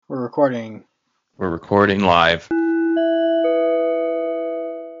We're recording. We're recording live.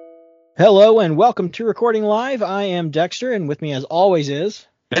 Hello and welcome to Recording Live. I am Dexter, and with me as always is...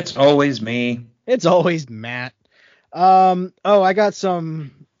 It's always me. It's always Matt. I got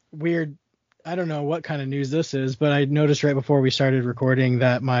some weird... I don't know what kind of news this is, but I noticed right before we started recording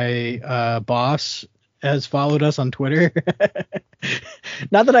that my boss has followed us on Twitter.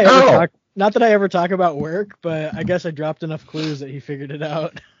 Not that I ever talk about work, but I guess I dropped enough clues that he figured it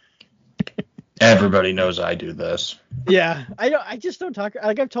out. Everybody knows I do this. Yeah, I just don't talk.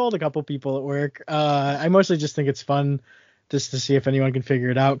 Like, I've told a couple people at work. I mostly just think it's fun just to see if anyone can figure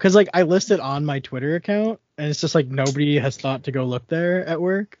it out. Because, like, I list it on my Twitter account, and it's just like nobody has thought to go look there at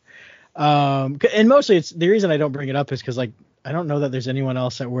work. And mostly it's the reason I don't bring it up is because, like, I don't know that there's anyone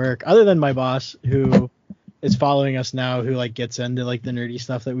else at work other than my boss who is following us now, who like gets into like the nerdy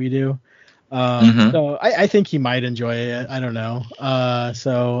stuff that we do. So I think he might enjoy it. I don't know.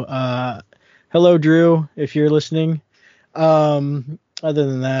 Hello, Drew, if you're listening. Other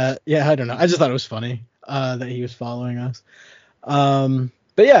than that, yeah, I don't know. I just thought it was funny that he was following us.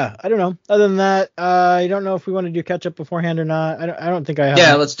 But yeah, I don't know. Other than that, I don't know if we want to do catch up beforehand or not. I don't think I have.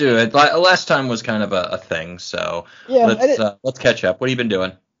 Yeah, let's do it. Last time was kind of a thing, so yeah, let's catch up. What have you been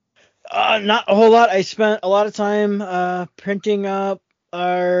doing? Not a whole lot. I spent a lot of time printing up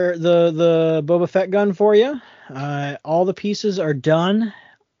the Boba Fett gun for you. All the pieces are done.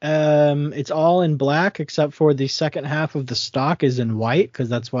 It's all in black except for the second half of the stock is in white because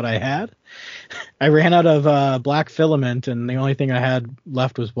that's what I had. I ran out of black filament and the only thing I had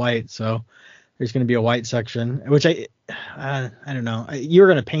left was white, so there's going to be a white section, which I don't know. You were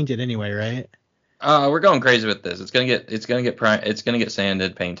going to paint it anyway, right? We're going crazy with this. It's gonna get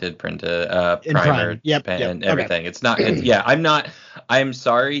sanded, painted, printed, primered, and everything. Okay. I'm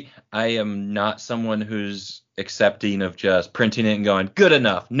sorry. I am not someone who's accepting of just printing it and going good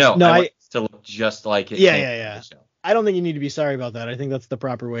enough. No, I want it to look just like it. Yeah. I don't think you need to be sorry about that. I think that's the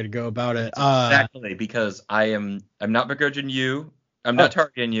proper way to go about it. Exactly, because I'm not begrudging you. I'm not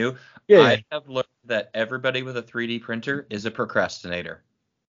targeting you. Yeah. I have learned that everybody with a 3D printer is a procrastinator.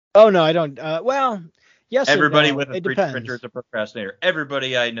 Oh, no, I don't. Well, yes. Everybody with a 3D printer is a procrastinator.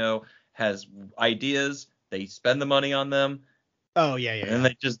 Everybody I know has ideas. They spend the money on them. Oh, yeah. And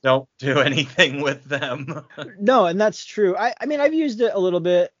they just don't do anything with them. No, and that's true. I mean, I've used it a little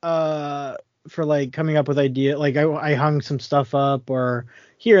bit for, like, coming up with ideas. Like, I hung some stuff up, or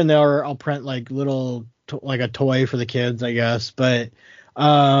here and there I'll print, like, like a toy for the kids, I guess. But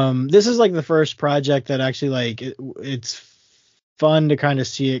this is, like, the first project that actually, like, it's fun to kind of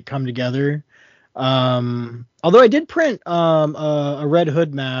see it come together. Although I did print a Red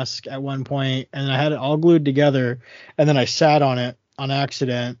Hood mask at one point, and I had it all glued together, and then I sat on it on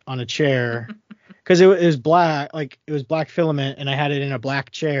accident on a chair because it was black, like it was black filament, and I had it in a black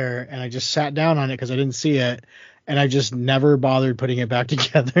chair, and I just sat down on it because I didn't see it, and I just never bothered putting it back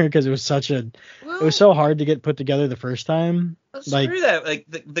together because it was it was so hard to get put together the first time. Screw that. Like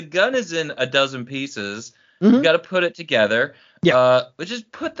the gun is in a dozen pieces. Mm-hmm. You got to put it together. Yeah. But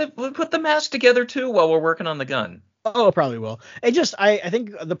just put the mask together too while we're working on the gun. Oh, it probably will. I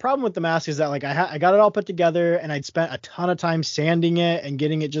think the problem with the mask is that, like, I got it all put together and I'd spent a ton of time sanding it and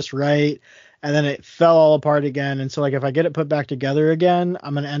getting it just right, and then it fell all apart again. And so, like, if I get it put back together again,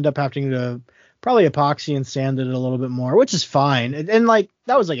 I'm gonna end up having to probably epoxy and sand it a little bit more, which is fine. And like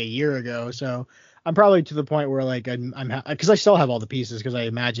that was like a year ago, so I'm probably to the point where, like, I'm because I still have all the pieces because I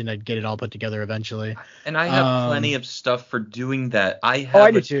imagined I'd get it all put together eventually. And I have plenty of stuff for doing that.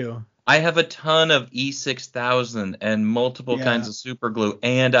 I do too. I have a ton of E6000 and multiple kinds of super glue,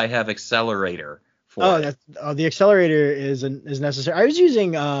 and I have accelerator for it. The accelerator is necessary. I was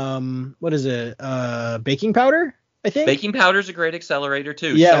using what is it? Baking powder, I think. Baking powder is a great accelerator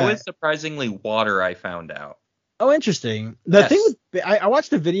too. Yeah. So is surprisingly water, I found out. Oh, interesting. The thing with I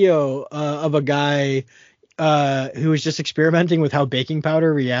watched a video of a guy who was just experimenting with how baking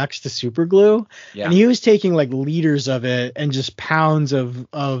powder reacts to super glue. Yeah. And he was taking like liters of it and just pounds of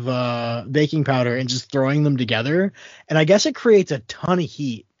baking powder and just throwing them together. And I guess it creates a ton of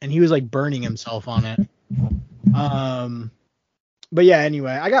heat. And he was like burning himself on it. But yeah,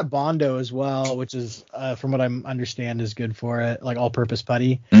 anyway, I got Bondo as well, which is from what I understand is good for it, like all-purpose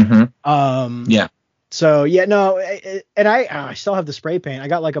putty. Mm-hmm. Yeah. So yeah, no, and I still have the spray paint. I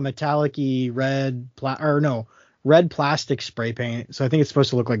got like a metallic-y red plastic spray paint. So I think it's supposed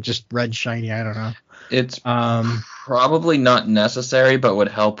to look like just red shiny. I don't know. It's probably not necessary, but what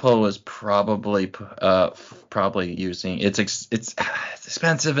helpful is probably using it's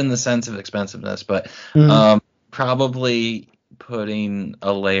expensive in the sense of expensiveness, but probably putting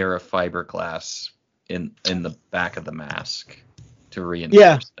a layer of fiberglass in the back of the mask. to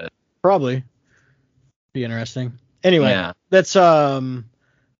reinforce it. Probably. Be interesting. Anyway, that's a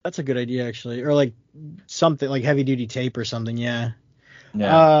good idea actually, or like something like heavy duty tape or something. Yeah.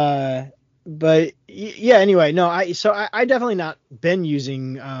 But yeah. Anyway, no. I definitely not been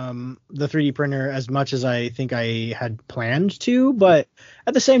using the 3D printer as much as I think I had planned to. But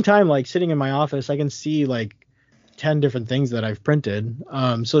at the same time, like sitting in my office, I can see like 10 different things that I've printed.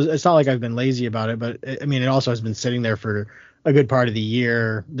 So it's not like I've been lazy about it, but I mean, it also has been sitting there for a good part of the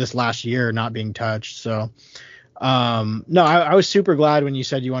year, this last year, not being touched. So, no, I was super glad when you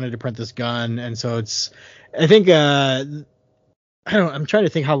said you wanted to print this gun. And so I think, I'm trying to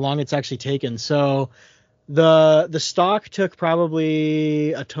think how long it's actually taken. So the stock took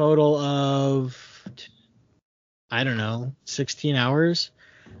probably a total of, I don't know, 16 hours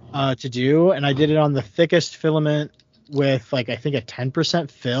to do. And I did it on the thickest filament with like, I think a 10%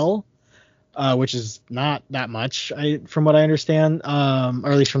 fill, which is not that much from what I understand,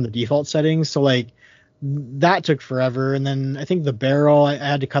 or at least from the default settings. So like that took forever. And then I think the barrel, I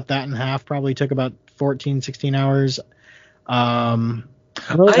had to cut that in half, probably took about 14, 16 hours. I'm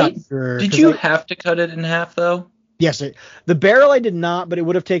really not sure. Did you have to cut it in half though? Yes. The barrel I did not, but it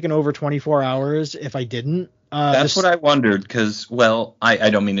would have taken over 24 hours if I didn't. That's what I wondered because, well, I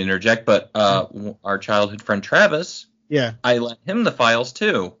don't mean to interject, but our childhood friend Travis, I lent him the files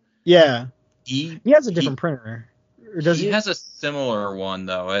too. Yeah. He has a different printer. Or does he? He has a similar one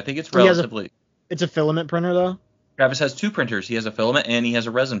though. I think it's relatively. It's a filament printer though. Travis has two printers. He has a filament and he has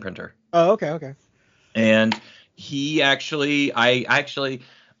a resin printer. Oh, okay. And he actually, I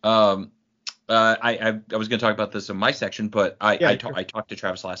was going to talk about this in my section, but I talked to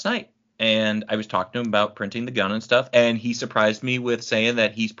Travis last night. And I was talking to him about printing the gun and stuff, and he surprised me with saying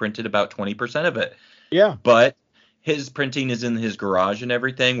that he's printed about 20% of it. Yeah. But his printing is in his garage and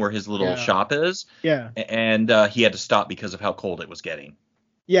everything, where his little shop is. Yeah. And he had to stop because of how cold it was getting.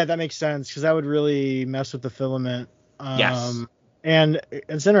 Yeah, that makes sense, because that would really mess with the filament. Yes. And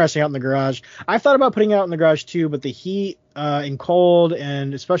it's interesting out in the garage. I thought about putting it out in the garage too, but the heat and cold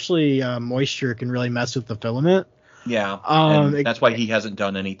and especially moisture can really mess with the filament. Yeah, and that's why he hasn't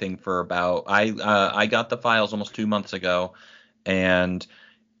done anything for about I got the files almost 2 months ago, and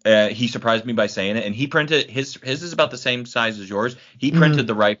he surprised me by saying it. And he printed his is about the same size as yours. He printed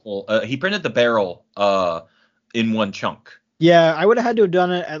the rifle. He printed the barrel in one chunk. Yeah, I would have had to have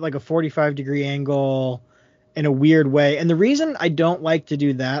done it at like a 45-degree angle in a weird way. And the reason I don't like to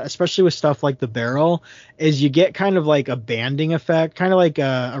do that, especially with stuff like the barrel, is you get kind of like a banding effect, kind of like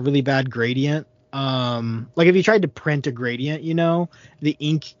a really bad gradient. Like if you tried to print a gradient, the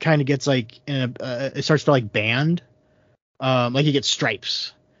ink kind of gets like it starts to like band, like you get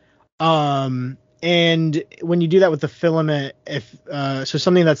stripes. And when you do that with the filament, so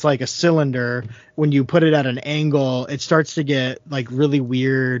something that's like a cylinder, when you put it at an angle, it starts to get like really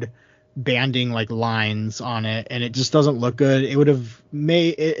weird banding like lines on it, and it just doesn't look good.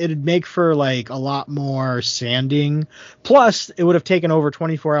 It'd make for like a lot more sanding. Plus it would have taken over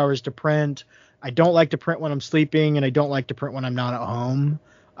 24 hours to print. I don't like to print when I'm sleeping, and I don't like to print when I'm not at home.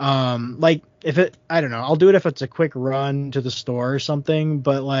 Like I don't know, I'll do it if it's a quick run to the store or something,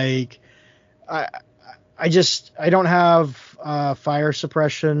 but like I don't have fire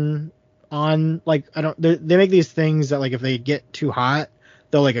suppression on. Like they make these things that like if they get too hot,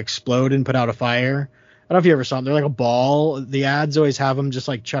 they'll like explode and put out a fire. I don't know if you ever saw them. They're like a ball. The ads always have them just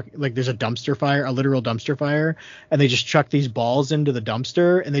like chuck, like there's a dumpster fire, a literal dumpster fire, and they just chuck these balls into the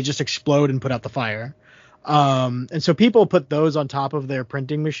dumpster and they just explode and put out the fire. And so people put those on top of their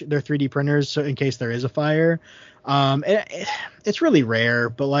printing machine, their 3D printers, so in case there is a fire. It's really rare,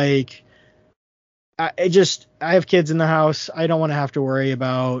 but like I have kids in the house. I don't want to have to worry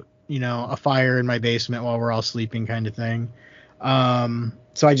about, a fire in my basement while we're all sleeping kind of thing.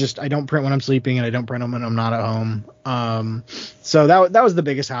 So I don't print when I'm sleeping, and I don't print them when I'm not at home. So that was the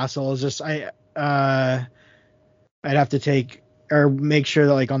biggest hassle, is just I'd have to take or make sure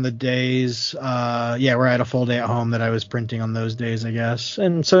that like on the days, where I had a full day at home, that I was printing on those days, I guess.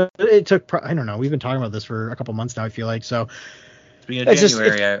 And so it took, I don't know, we've been talking about this for a couple months now, I feel like. So speaking of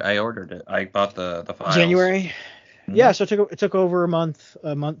January, I ordered it. I bought the files. January. Mm-hmm. Yeah. So it took over a month,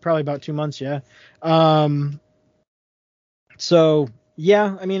 probably about 2 months. Yeah. So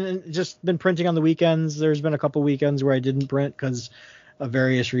yeah, I mean, just been printing on the weekends. There's been a couple weekends where I didn't print because of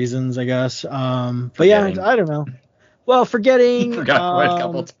various reasons, I guess. But yeah, I don't know. Well, forgetting. Forgot a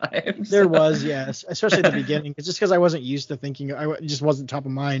couple times. There was, yes, especially at the beginning. It's just because I wasn't used to thinking. It just wasn't top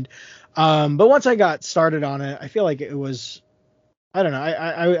of mind. But once I got started on it, I feel like it was. I don't know.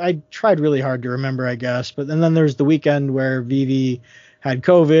 I tried really hard to remember, I guess. But then there's the weekend where Vivi had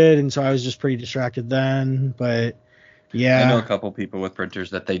COVID, and so I was just pretty distracted then. But Yeah. I know a couple people with printers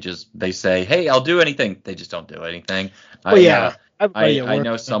that they say, hey, I'll do anything. They just don't do anything. Well, yeah. I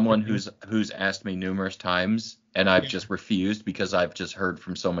know someone who's asked me numerous times, and I've just refused because I've just heard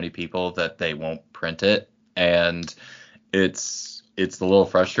from so many people that they won't print it, and it's a little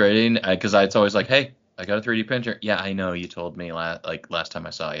frustrating because it's always like, hey, I got a 3D printer. Yeah, I know, you told me last time I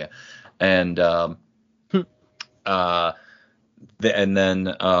saw you, and and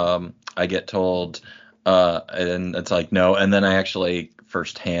then I get told, and it's like, no, and then I actually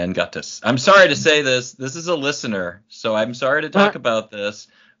firsthand got to. I'm sorry to say this. This is a listener, so I'm sorry to talk about this,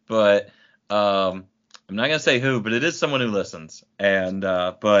 but I'm not gonna say who, but it is someone who listens, and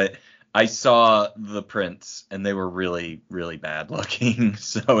but I saw the prints and they were really, really bad looking.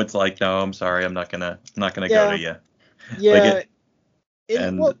 So it's like, no, I'm sorry, I'm not gonna go to you. Yeah.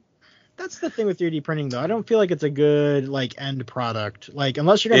 Well, that's the thing with 3D printing, though. I don't feel like it's a good end product. Like,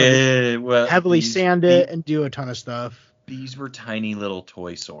 unless you're gonna heavily sand it and do a ton of stuff. These were tiny little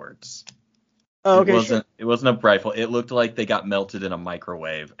toy swords. Oh, okay. It wasn't a rifle. It looked like they got melted in a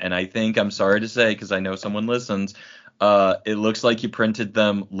microwave. And I think, I'm sorry to say, because I know someone listens, it looks like you printed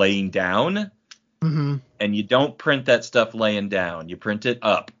them laying down. Mm-hmm. And you don't print that stuff laying down. You print it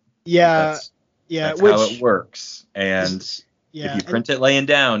up. Yeah. That's how it works. And if you print it laying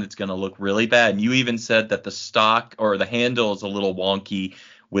down, it's going to look really bad. And you even said that the stock or the handle is a little wonky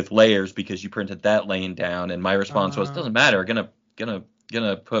with layers because you printed that laying down. And my response was, it doesn't matter. I'm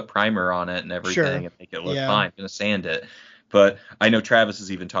gonna put primer on it and everything and make it look fine. I'm gonna sand it. But I know Travis has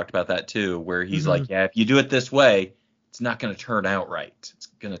even talked about that too, where he's like, yeah, if you do it this way, it's not gonna turn out right. It's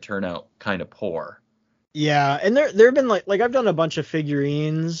gonna turn out kind of poor. Yeah, and there have been like I've done a bunch of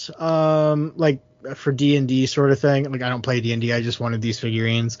figurines, like for D&D sort of thing. Like, I don't play D&D, I just wanted these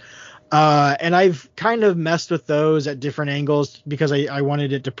figurines. And I've kind of messed with those at different angles because I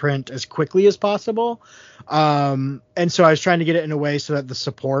wanted it to print as quickly as possible. And so I was trying to get it in a way so that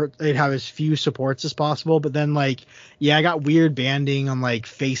they'd have as few supports as possible. But then I got weird banding on like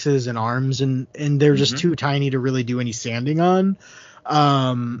faces and arms, and they're just too tiny to really do any sanding on.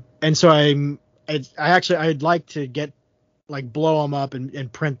 And so I'd like to get blow them up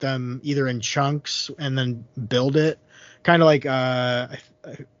and print them either in chunks and then build it, kind of like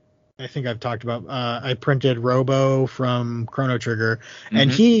I think I've talked about, I printed Robo from Chrono Trigger,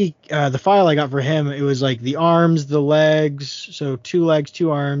 and the file I got for him, it was like the arms, the legs, so 2 legs, 2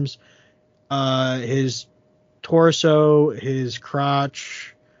 arms, his torso, his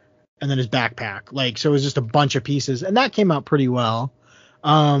crotch, and then his backpack. So it was just a bunch of pieces, and that came out pretty well.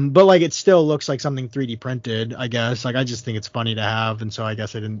 But it still looks like something 3D printed, I guess. I just think it's funny to have, and so I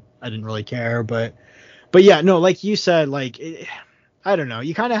guess I didn't really care, but yeah, no, like you said, I don't know.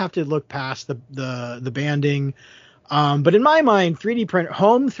 You kind of have to look past the banding. But in my mind,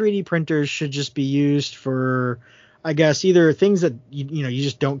 home 3D printers should just be used for, I guess, either things that you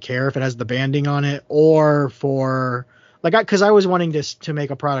just don't care if it has the banding on it, or for because I was wanting to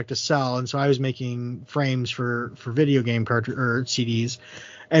make a product to sell, and so I was making frames for video game cartridge or CDs.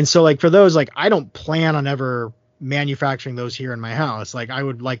 And so for those, I don't plan on ever manufacturing those here in my house. I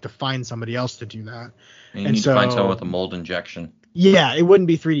would like to find somebody else to do that. And you need to find someone with a mold injection. Yeah, it wouldn't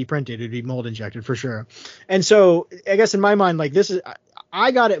be 3D printed. It'd be mold injected for sure. And so I guess in my mind,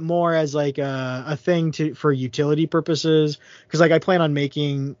 I got it more as a thing for utility purposes. Cause I plan on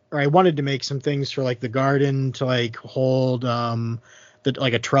I wanted to make some things for the garden to hold, a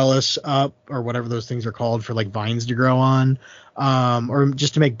trellis up or whatever those things are called for vines to grow on. Or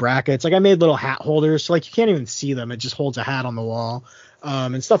just to make brackets. I made little hat holders. So you can't even see them. It just holds a hat on the wall,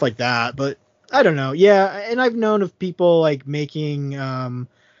 and stuff like that. But I don't know. Yeah. And I've known of people making,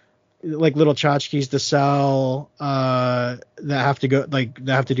 little tchotchkes to sell, that have to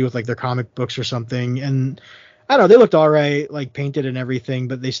do with their comic books or something. And I don't know, they looked all right, painted and everything,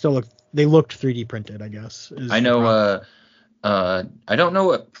 but they looked 3D printed, I guess. I know, I don't know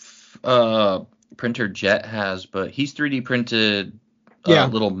what, printer Jet has, but he's 3D printed,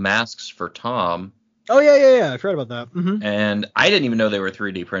 little masks for Tom. Oh, yeah. I've heard about that. Mm-hmm. And I didn't even know they were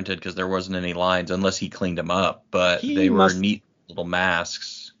 3D printed because there wasn't any lines unless he cleaned them up. But they were neat little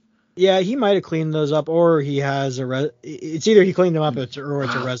masks. Yeah, he might have cleaned those up, or he has it's either he cleaned them up or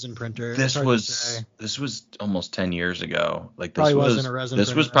it's a resin printer. This was almost 10 years ago. Wasn't a resin printer.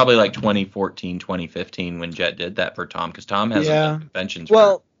 This was probably 2014, 2015 when Jet did that for Tom, because Tom hasn't done conventions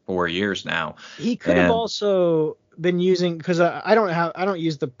for 4 years now. He could have also been using, because I don't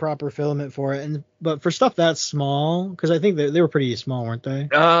use the proper filament for it, but for stuff that small, because I think they were pretty small, weren't they?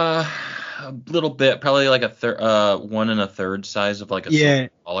 A little bit, probably a 1 1/3 size of a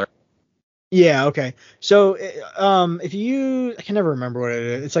smaller. Yeah, okay. So if you I can never remember what it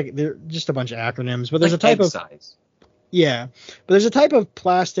is. It's they're just a bunch of acronyms, but there's a type of size. Yeah, but there's a type of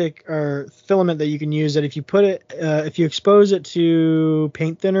plastic or filament that you can use that if you put it, if you expose it to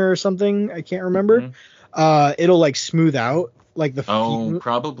paint thinner or something, I can't remember, it'll like smooth out like the.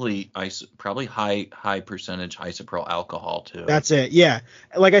 Probably high percentage isopropyl alcohol too. That's it. Yeah,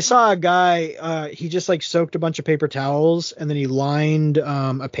 like I saw a guy, he just like soaked a bunch of paper towels and then he lined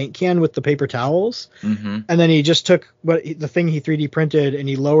a paint can with the paper towels, and then he just took the thing he 3D printed and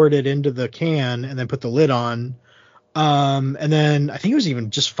he lowered it into the can and then put the lid on. And then I think it was even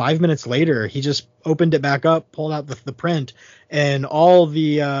just 5 minutes later, he just opened it back up, pulled out the print, and all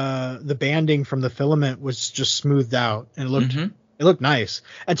the banding from the filament was just smoothed out, and it looked nice.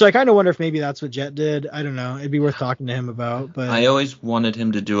 And so I kind of wonder if maybe that's what Jet did. I don't know. It'd be worth talking to him about. But I always wanted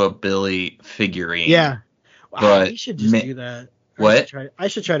him to do a Billy figurine. Yeah, but he should just do that. What? I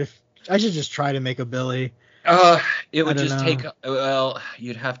should just try to make a Billy. It would just take. Well,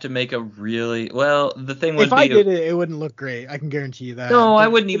 you'd have to make a really. The thing would be. If I did it, it wouldn't look great. I can guarantee you that. No, I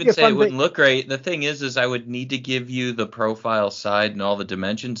wouldn't even say it wouldn't look great. The thing is I would need to give you the profile side and all the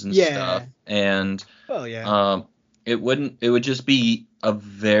dimensions and stuff. And. Well, yeah. It wouldn't. It would just be a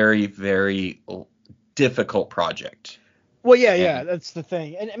very, very difficult project. Well, yeah, that's the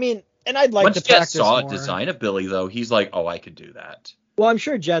thing. And I mean, and I'd like to practice more. Once Jet saw a design of Billy, though, he's like, "Oh, I could do that." Well, I'm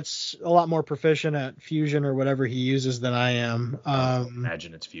sure Jet's a lot more proficient at Fusion or whatever he uses than I am.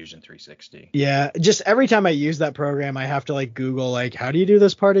 Imagine it's Fusion 360. Yeah, just every time I use that program, I have to like Google like, how do you do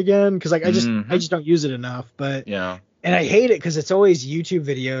this part again? Because like I just don't use it enough. But yeah. And I hate it because it's always YouTube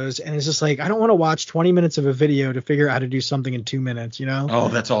videos, and it's just like I don't want to watch 20 minutes of a video to figure out how to do something in 2 minutes, you know? Oh,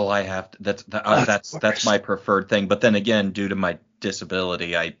 that's all I have. That's my preferred thing. But then again, due to my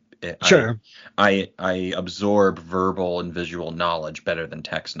disability, I absorb verbal and visual knowledge better than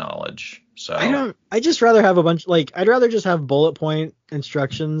text knowledge. So I just rather have I'd rather just have bullet point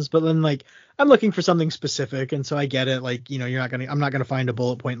instructions, but then like I'm looking for something specific, and so I get it. Like, you know, I'm not gonna find a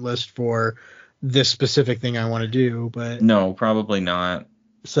bullet point list for this specific thing I want to do, but no, probably not.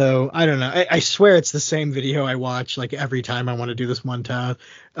 So I don't know. I swear it's the same video I watch like every time I want to do this one task.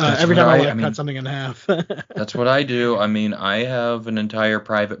 Every time I want to cut something in half. That's what I do. I mean, I have an entire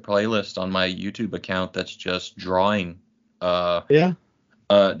private playlist on my YouTube account that's just drawing. That's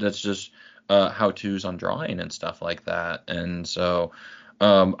just how-tos on drawing and stuff like that. And so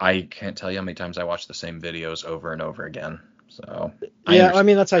I can't tell you how many times I watch the same videos over and over again. So yeah, I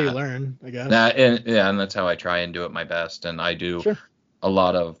mean that's how you learn, I guess. And that's how I try and do it my best. And I do a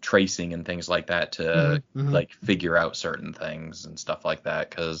lot of tracing and things like that to like figure out certain things and stuff like that.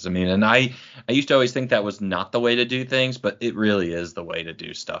 Because I mean, and I used to always think that was not the way to do things, but it really is the way to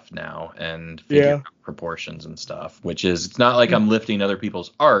do stuff now and figure out proportions and stuff. Which is, it's not like I'm lifting other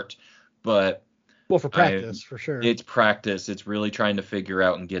people's art, but for practice, for sure. It's practice. It's really trying to figure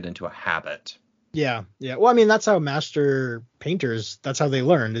out and get into a habit. Yeah. Well, I mean, that's how master painters, that's how they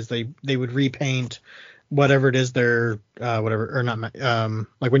learned, is they would repaint whatever it is they're or not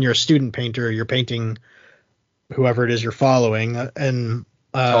like when you're a student painter, you're painting whoever it is you're following, and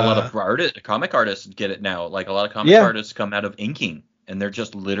a lot of comic artists get it now. Like a lot of comic artists come out of inking, and they're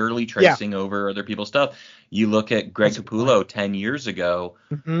just literally tracing over other people's stuff. You look at Greg Capullo 10 years ago,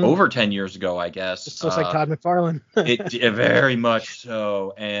 over 10 years ago, I guess. It looks like Todd McFarlane. it very much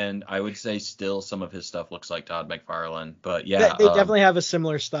so, and I would say still some of his stuff looks like Todd McFarlane. But yeah, they definitely have a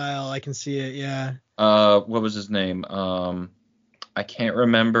similar style. I can see it. Yeah. What was his name? I can't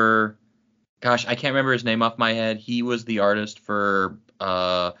remember. Gosh, I can't remember his name off my head. He was the artist for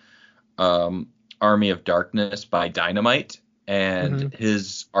Army of Darkness by Dynamite, and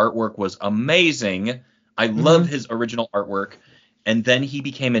his artwork was amazing. I love his original artwork, and then he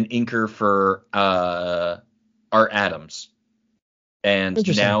became an inker for Art Adams,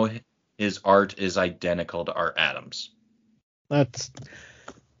 and now his art is identical to Art Adams. That's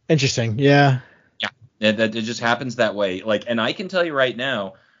interesting. Yeah. Yeah, that it just happens that way. Like, and I can tell you right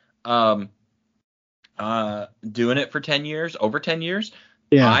now, doing it for 10 years, over 10 years,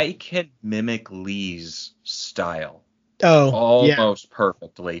 I can mimic Lee's style. Almost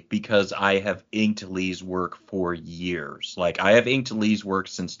perfectly, because I have inked Lee's work for years. Like, I have inked Lee's work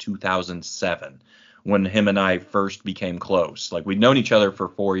since 2007, when him and I first became close. Like, we'd known each other for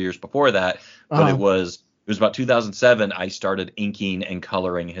 4 years before that, but it was about 2007 I started inking and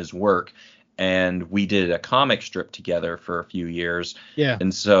coloring his work, and we did a comic strip together for a few years. Yeah.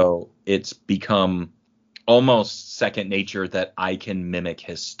 And so it's become almost second nature that I can mimic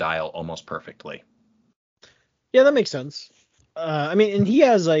his style almost perfectly. Yeah, that makes sense. I mean, and he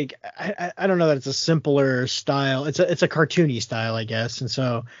has like, I don't know that it's a simpler style. It's a cartoony style, I guess. And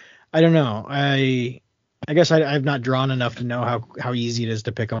so I don't know. I guess I've not drawn enough to know how easy it is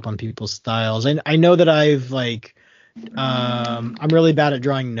to pick up on people's styles. And I know that I've like I'm really bad at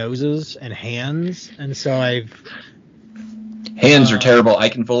drawing noses and hands, and so hands are terrible. I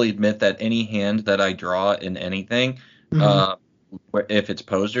can fully admit that any hand that I draw in anything, if it's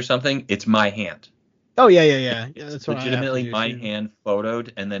posed or something, it's my hand. Oh yeah. That's what legitimately my hand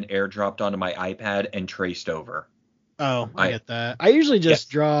photoed and then airdropped onto my iPad and traced over. Oh, I get that. I usually just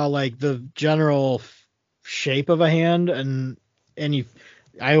draw like the general shape of a hand, and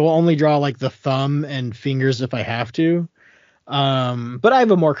I will only draw like the thumb and fingers if I have to. But I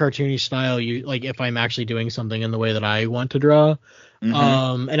have a more cartoony style. Like if I'm actually doing something in the way that I want to draw.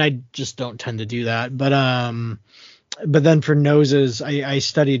 And I just don't tend to do that. But then for noses, I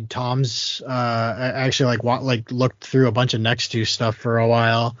studied Tom's. I actually looked through a bunch of Next2 stuff for a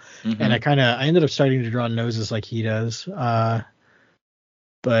while, and I ended up starting to draw noses like he does. But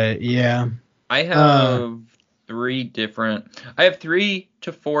yeah, I have 3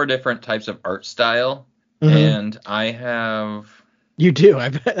 to 4 different types of art style, and I have. You do.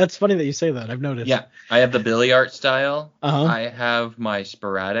 That's funny that you say that. I've noticed. Yeah, I have the Billy art style. I have my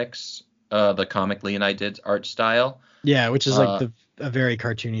Sporadics, the Comic Leonide did art style. Yeah, which is like a very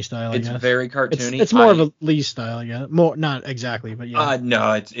cartoony style. It's very cartoony. It's more of a Lee style, yeah. More, not exactly, but yeah.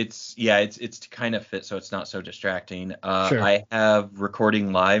 No, it's to kind of fit so it's not so distracting. Sure. I have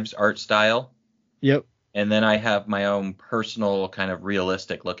Recording Live's art style. Yep. And then I have my own personal kind of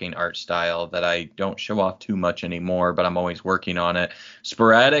realistic looking art style that I don't show off too much anymore, but I'm always working on it.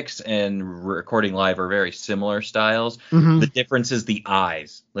 Sporadics and Recording Live are very similar styles. The difference is the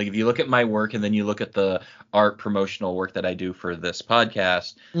eyes. Like if you look at my work and then you look at the art promotional work that I do for this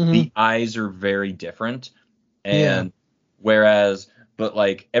podcast, the eyes are very different. And whereas, but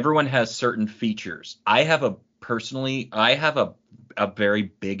like everyone has certain features. I have a very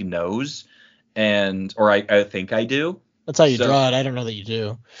big nose. Or I think I do. That's how you draw it. I don't know that you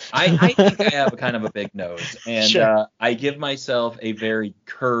do. I think I have a kind of a big nose, and sure. I give myself a very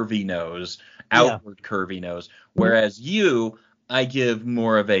curvy nose, outward curvy nose, whereas I give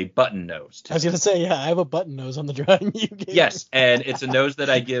more of a button nose. I was going to say, I have a button nose on the drawing you gave. Yes, and it's a nose that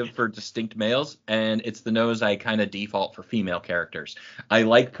I give for distinct males, and it's the nose I kind of default for female characters. I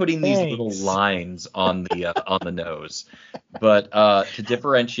like putting these little lines on the nose, but to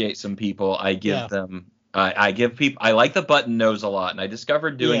differentiate some people, I give them. I like the button nose a lot, and I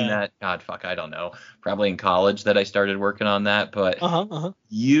discovered doing that. God, I don't know. Probably in college that I started working on that. But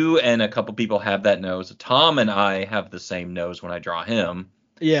you and a couple people have that nose. Tom and I have the same nose when I draw him.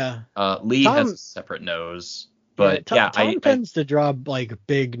 Yeah. Lee has a separate nose, but Tom tends to draw like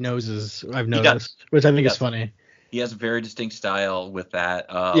big noses. I've noticed, which I think is funny. He has a very distinct style with that.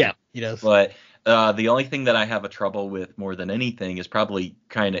 He does. But the only thing that I have a trouble with more than anything is probably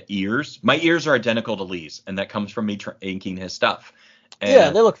kind of ears. My ears are identical to Lee's, and that comes from me inking his stuff.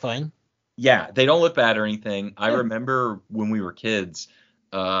 And they look fine. Yeah, they don't look bad or anything. I remember when we were kids.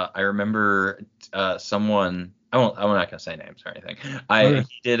 I remember someone. I'm not gonna say names or anything.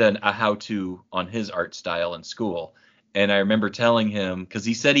 He did a how-to on his art style in school, and I remember telling him because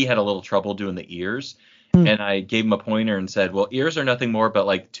he said he had a little trouble doing the ears. And I gave him a pointer and said, well, ears are nothing more but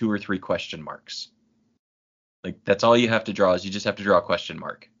like 2 or 3 question marks. Like that's all you have to draw is you just have to draw a question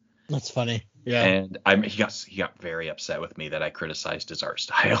mark. That's funny. Yeah. And he got very upset with me that I criticized his art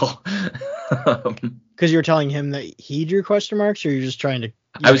style. Because you were telling him that he drew question marks, or you're just trying to.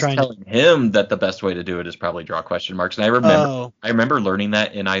 I was telling him that the best way to do it is probably draw question marks, and I remember learning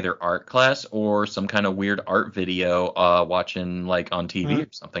that in either art class or some kind of weird art video watching like on TV or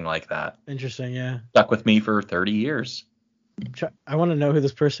something like that. Interesting, yeah. Stuck with me for 30 years. I want to know who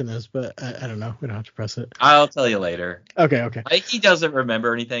this person is, but I don't know. We don't have to press it. I'll tell you later. Okay. He doesn't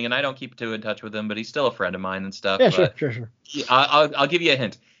remember anything, and I don't keep too in touch with him, but he's still a friend of mine and stuff. Yeah, sure. I'll give you a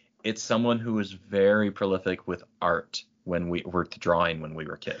hint. It's someone who was very prolific with art when we were drawing when we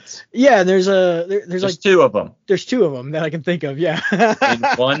were kids. Yeah, there's like 2 of them. There's 2 of them that I can think of. Yeah. And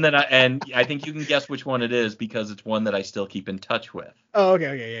one that I think you can guess which one it is because it's one that I still keep in touch with. Oh,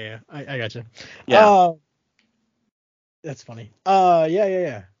 okay, yeah. I gotcha. Yeah. That's funny.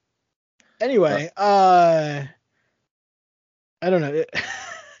 Yeah. Anyway, I don't know.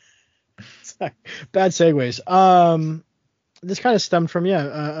 Sorry. Bad segues. This kind of stemmed from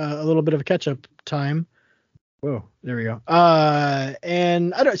a little bit of a catch-up time. Whoa, there we go.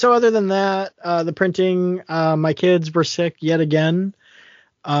 And so other than that, the printing, my kids were sick yet again.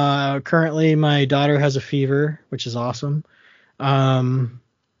 Currently my daughter has a fever, which is awesome. I don't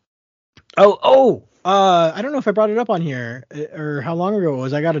know if I brought it up on here or how long ago it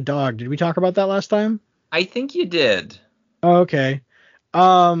was. I got a dog. Did we talk about that last time? I think you did. Oh, okay.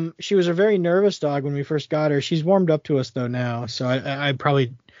 She was a very nervous dog when we first got her. She's warmed up to us though now, so I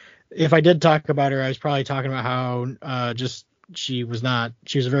probably if I did talk about her, I was probably talking about how she was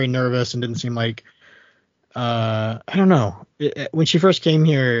very nervous and didn't seem like I don't know. When she first came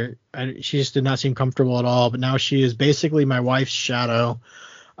here, she just did not seem comfortable at all. But now she is basically my wife's shadow.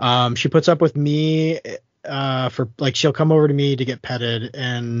 She puts up with me for like she'll come over to me to get petted,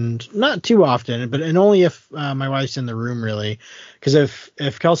 and not too often, and only if my wife's in the room, really. Because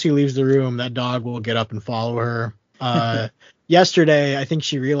if Kelsey leaves the room, that dog will get up and follow her. Yesterday, I think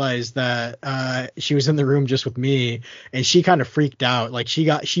she realized that she was in the room just with me, and she kind of freaked out. Like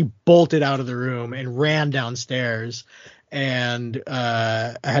she bolted out of the room and ran downstairs, and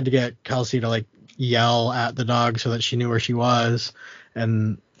I had to get Kelsey to like yell at the dog so that she knew where she was.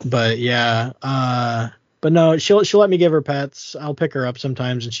 But no, she'll let me give her pets. I'll pick her up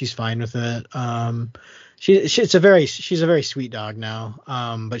sometimes, and she's fine with it. She's a very sweet dog now.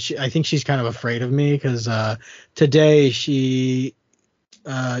 But I think she's kind of afraid of me because today she's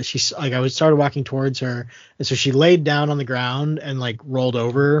like I started walking towards her, and so she laid down on the ground and like rolled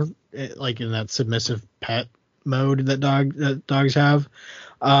over, like in that submissive pet mode that dogs have,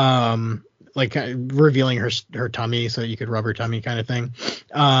 like revealing her tummy so that you could rub her tummy kind of thing.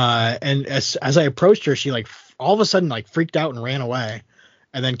 And as I approached her, she like all of a sudden like freaked out and ran away.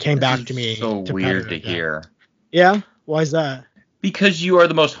 And then came back to me. So weird to hear. Yeah? Why is that? Because you are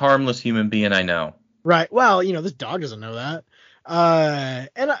the most harmless human being I know. Right. Well, this dog doesn't know that.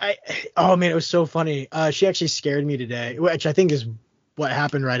 Oh man, it was so funny. She actually scared me today, which I think is what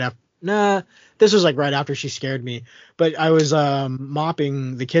happened right after. Nah, this was like right after she scared me. But I was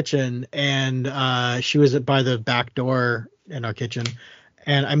mopping the kitchen, and she was by the back door in our kitchen.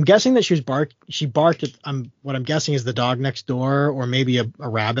 And I'm guessing that she barked at what I'm guessing is the dog next door, or maybe a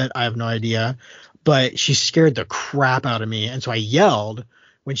rabbit. I have no idea. But she scared the crap out of me. And so I yelled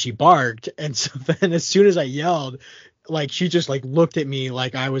when she barked. And so then as soon as I yelled, like she just like looked at me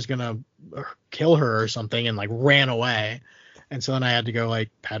like I was going to kill her or something, and like ran away. And so then I had to go like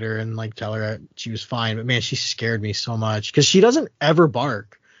pet her and like tell her she was fine. But man, she scared me so much because she doesn't ever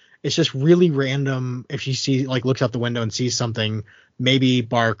bark. It's just really random. If she looks out the window and sees something, maybe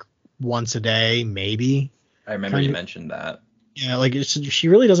bark once a day, maybe. I remember you mentioned that. Yeah, like she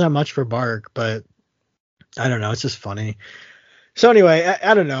really doesn't have much for bark, but I don't know. It's just funny. So anyway,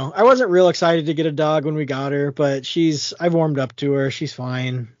 I don't know. I wasn't real excited to get a dog when we got her, but I've warmed up to her. She's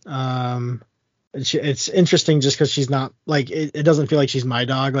fine. It's interesting just because she's not like it doesn't feel like she's my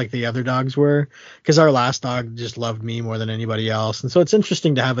dog like the other dogs were, because our last dog just loved me more than anybody else. And so it's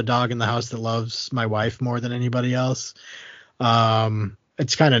interesting to have a dog in the house that loves my wife more than anybody else.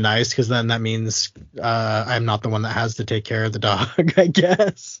 It's kind of nice because then that means I'm not the one that has to take care of the dog, I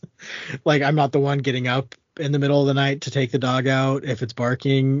guess. Like I'm not the one getting up in the middle of the night to take the dog out if it's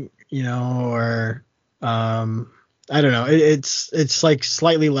barking, or I don't know. It's like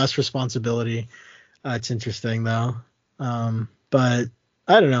slightly less responsibility. It's interesting though. But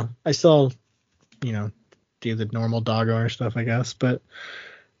I don't know. I still, do the normal dog owner stuff, I guess. But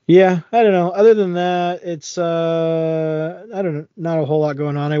yeah, I don't know. Other than that, it's I don't know, not a whole lot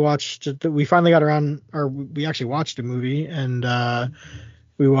going on. We finally got around, or we actually watched a movie, and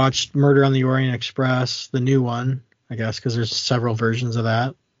we watched Murder on the Orient Express, the new one, I guess, because there's several versions of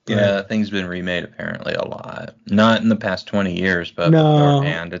that. Yeah, that thing's been remade apparently a lot. Not in the past 20 years, but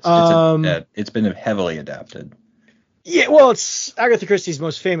beforehand. It's been heavily adapted. Yeah, well, it's Agatha Christie's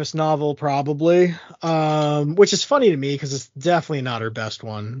most famous novel, probably, which is funny to me because it's definitely not her best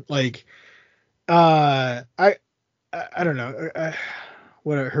one. Like, I don't know.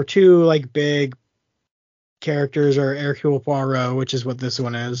 What are her two like big characters are Hercule Poirot, which is what this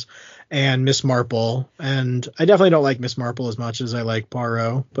one is, and Miss Marple. And I definitely don't like Miss Marple as much as I like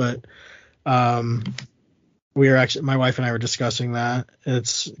Poirot, but my wife and I were discussing that.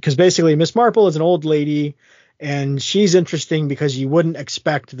 It's because basically Miss Marple is an old lady, and she's interesting because you wouldn't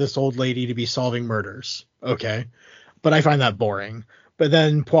expect this old lady to be solving murders. Okay. But I find that boring. But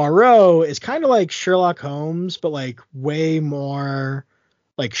then Poirot is kind of like Sherlock Holmes, but like way more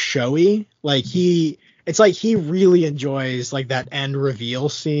like showy. Like it's like he really enjoys like that end reveal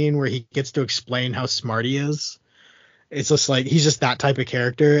scene where he gets to explain how smart he is. It's just like he's just that type of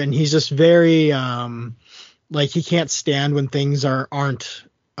character, and he's just very like he can't stand when things aren't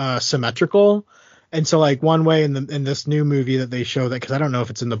symmetrical. And so like one way in this new movie that they show that, because I don't know if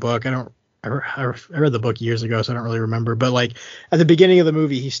it's in the book. I read the book years ago, so I don't really remember. But like at the beginning of the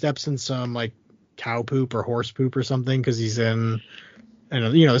movie, he steps in some like cow poop or horse poop or something because he's in,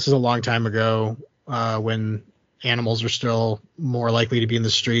 and this is a long time ago when animals are still more likely to be in the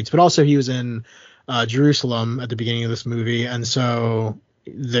streets. But also he was in Jerusalem at the beginning of this movie, and so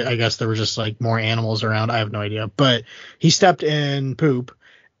I guess there were just like more animals around. I have no idea, but he stepped in poop.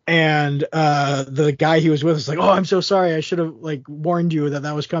 And the guy he was with was like, "Oh, I'm so sorry. I should have like warned you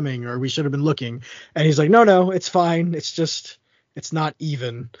that was coming, or we should have been looking." And he's like, "No, it's fine. It's not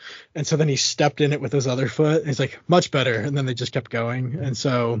even." And so then he stepped in it with his other foot. And he's like, "Much better." And then they just kept going.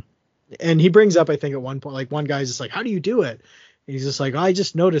 And he brings up, I think at one point, like one guy's just like, "How do you do it?" And he's just like, "I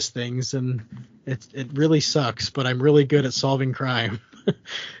just notice things, and it really sucks, but I'm really good at solving crime."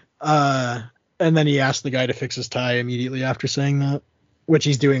 And then he asked the guy to fix his tie immediately after saying that, which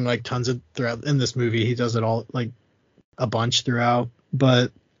he's doing like tons of throughout in this movie. He does it all like a bunch throughout,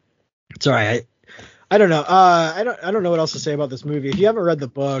 but it's all right. I don't know. I don't know what else to say about this movie. If you haven't read the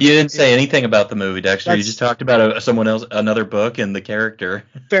book, you didn't say anything about the movie, Dexter. You just talked about another book and the character.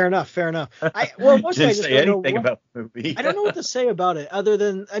 Fair enough. Mostly I just say anything about the movie. I don't know what to say about it other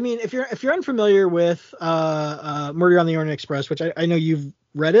than, I mean, if you're unfamiliar with Murder on the Orient Express, which I know you've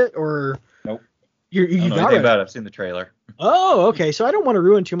read it, or nope. You've not read about it. I've seen the trailer. Oh, okay. So I don't want to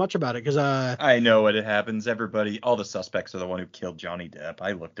ruin too much about it because I know what it happens. All the suspects are the one who killed Johnny Depp.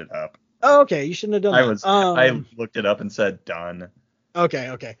 I looked it up. Oh, okay. You shouldn't have done that. I looked it up and said done.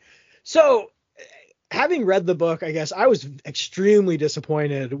 Okay. So having read the book, I guess I was extremely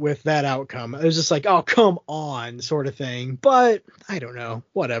disappointed with that outcome. It was just like, oh, come on, sort of thing. But I don't know.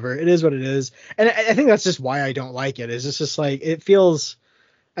 Whatever. It is what it is. And I think that's just why I don't like it. Is it's just like it feels.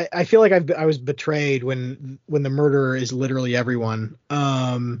 I feel like I was betrayed when the murderer is literally everyone,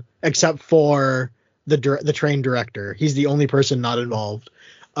 except for the train director. He's the only person not involved.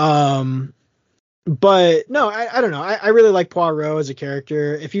 But no, I don't know. I really like Poirot as a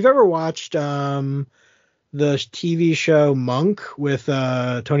character. If you've ever watched the TV show Monk with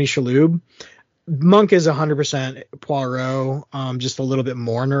Tony Shalhoub, Monk is 100% Poirot, just a little bit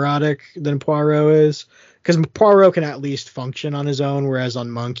more neurotic than Poirot is. Because Poirot can at least function on his own, whereas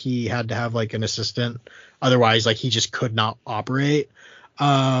on Monk he had to have like an assistant. Otherwise, like he just could not operate.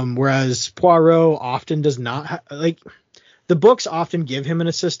 Whereas Poirot often does not the books often give him an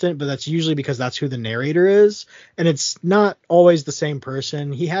assistant, but that's usually because that's who the narrator is, and it's not always the same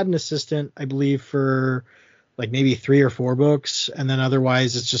person. He had an assistant, I believe, for like maybe 3 or 4 books, and then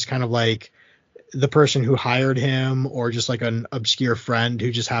otherwise it's just kind of like the person who hired him or just like an obscure friend who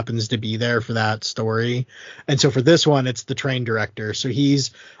just happens to be there for that story. And so for this one, it's the train director. So he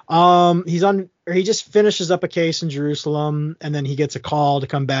just finishes up a case in Jerusalem, and then he gets a call to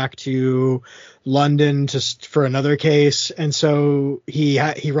come back to London for another case. And so he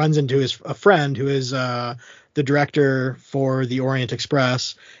runs into a friend who is the director for the Orient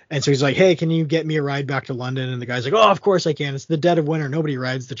Express. And so he's like, "Hey, can you get me a ride back to London?" And the guy's like, "Oh, of course I can. It's the dead of winter. Nobody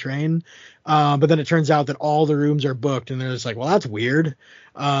rides the train." But then it turns out that all the rooms are booked, and they're just like, "Well, that's weird."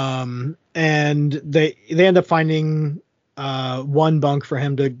 And they end up finding one bunk for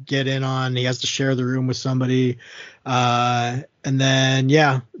him to get in on. He has to share the room with somebody. And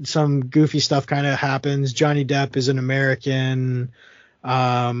then, some goofy stuff kind of happens. Johnny Depp is an American.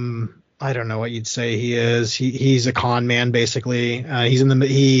 I don't know what you'd say he is. He's a con man, basically.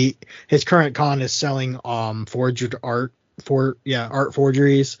 His current con is selling forged art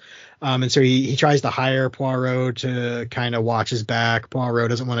forgeries. And so he tries to hire Poirot to kind of watch his back. Poirot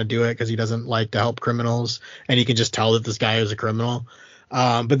doesn't want to do it because he doesn't like to help criminals, and he can just tell that this guy is a criminal.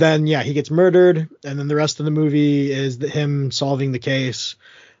 But then he gets murdered, and then the rest of the movie is him solving the case.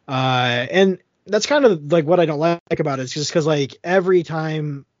 And that's kind of like what I don't like about it. It's just because like every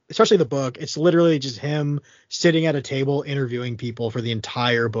time, especially the book, it's literally just him sitting at a table interviewing people for the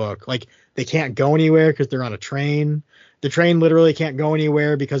entire book. Like they can't go anywhere because they're on a train. The train literally can't go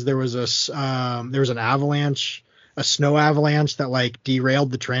anywhere because there was an avalanche, a snow avalanche that like derailed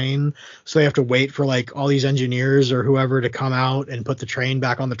the train. So they have to wait for like all these engineers or whoever to come out and put the train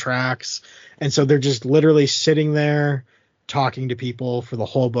back on the tracks. And so they're just literally sitting there talking to people for the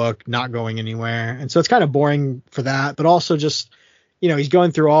whole book, not going anywhere. And so it's kind of boring for that, but also just, he's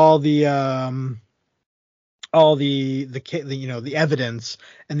going through all the evidence,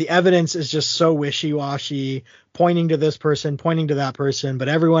 and the evidence is just so wishy-washy, pointing to this person, pointing to that person, but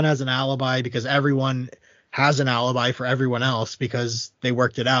everyone has an alibi because everyone has an alibi for everyone else because they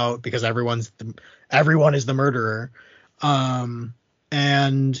worked it out because everyone is the murderer. And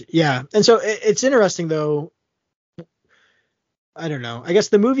so it's interesting though. I don't know. I guess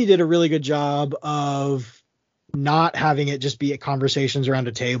the movie did a really good job of not having it just be conversations around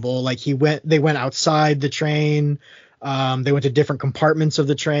a table. Like they went outside the train. They went to different compartments of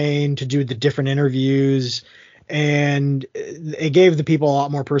the train to do the different interviews, and it gave the people a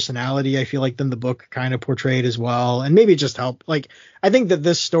lot more personality, I feel like, than the book kind of portrayed as well. And maybe it just helped. Like, I think that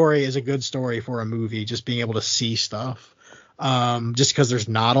this story is a good story for a movie, just being able to see stuff. Just because there's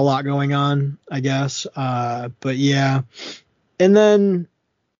not a lot going on, I guess. But yeah. And then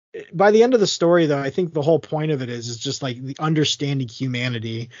by the end of the story, though, I think the whole point of it is just like the understanding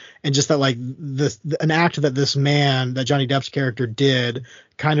humanity, and just that like an act that this man, that Johnny Depp's character did,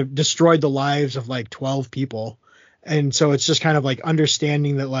 kind of destroyed the lives of like 12 people. And so it's just kind of like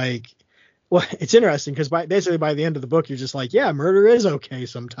understanding that, like, well, it's interesting because basically by the end of the book, you're just like, yeah, murder is okay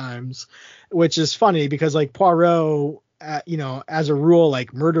sometimes, which is funny because like Poirot, as a rule,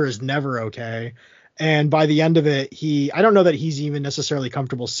 like murder is never okay. And by the end of it, I don't know that he's even necessarily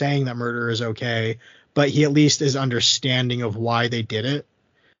comfortable saying that murder is okay, but he at least is understanding of why they did it.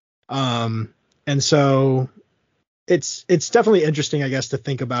 And so it's definitely interesting, I guess, to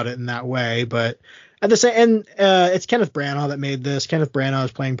think about it in that way. But at the same, and it's Kenneth Branagh that made this. Kenneth Branagh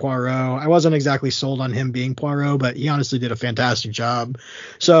is playing Poirot. I wasn't exactly sold on him being Poirot, but he honestly did a fantastic job.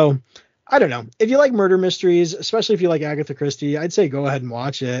 So I don't know. If you like murder mysteries, especially if you like Agatha Christie, I'd say go ahead and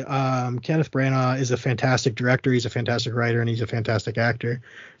watch it. Kenneth Branagh is a fantastic director. He's a fantastic writer, and he's a fantastic actor.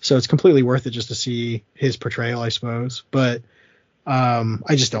 So it's completely worth it just to see his portrayal, I suppose. But I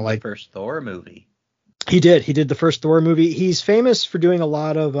just don't like first Thor movie. He did the first Thor movie. He's famous for doing a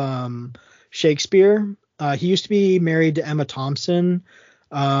lot of Shakespeare. He used to be married to Emma Thompson.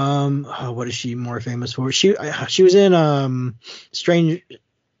 What is she more famous for? She was in Stranger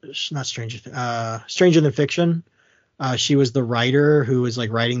Than Fiction. She was the writer who was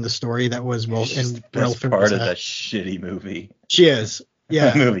like writing the story that was part of that shitty movie. She is.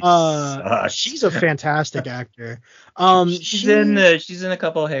 Yeah. That movie sucks. She's a fantastic actor. She's in a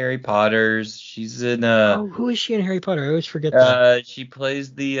couple Harry Potters. She's in who is she in Harry Potter? I always forget that. She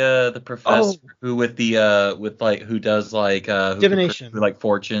plays the professor who does like divination, like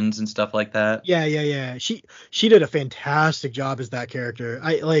fortunes and stuff like that. Yeah. She did a fantastic job as that character.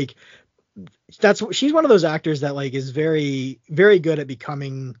 She's one of those actors that like is very, very good at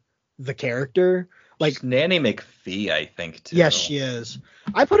becoming the character. Like she's Nanny McPhee, I think, too. Yes, she is.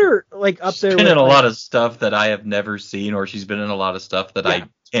 I put her like up there. She's been in a lot of stuff that I have never seen, or she's been in a lot of stuff that I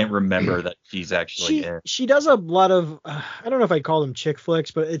can't remember that she's actually in. She does a lot of I don't know if I'd call them chick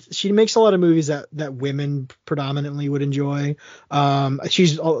flicks, but she makes a lot of movies that women predominantly would enjoy.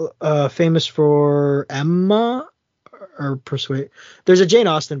 She's famous for Emma or Persuade. There's a Jane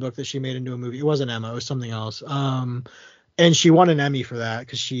Austen book that she made into a movie. It wasn't Emma, it was something else. And she won an Emmy for that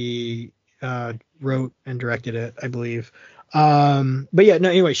because she wrote and directed it, I believe. But yeah, no,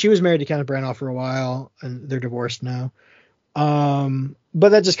 anyway, she was married to Kenneth Branagh for a while and they're divorced now. But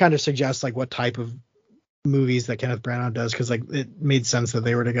that just kind of suggests like what type of movies that Kenneth Branagh does, because like it made sense that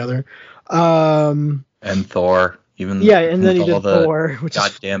they were together. And Thor, and then he did Thor, which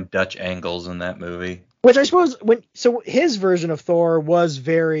goddamn Dutch angles in that movie. Which I suppose his version of Thor was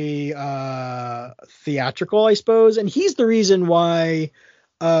very theatrical, I suppose, and he's the reason why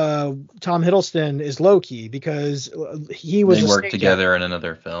Tom Hiddleston is Loki, because they worked together in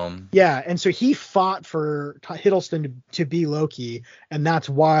another film. Yeah, and so he fought for Hiddleston to be Loki, and that's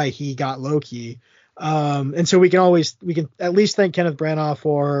why he got Loki. And so we can at least thank Kenneth Branagh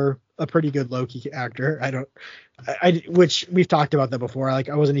for a pretty good Loki actor. Which we've talked about that before. Like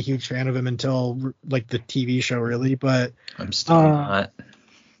I wasn't a huge fan of him until like the TV show, really, but I'm still not.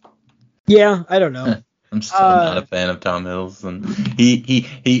 Yeah, I don't know. I'm still not a fan of Tom Hiddleston. He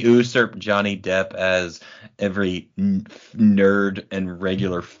usurped Johnny Depp as every nerd and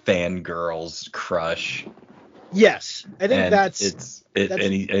regular fangirl's crush. Yes, I think I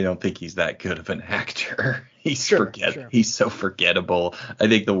don't think he's that good of an actor. He's so forgettable. I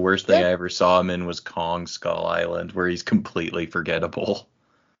think the worst thing I ever saw him in was Kong Skull Island, where he's completely forgettable.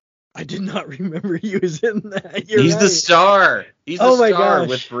 I did not remember he was in that. He's the star. He's the star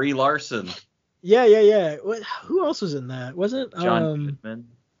with Brie Larson. Yeah. Who else was in that? Wasn't John Goodman,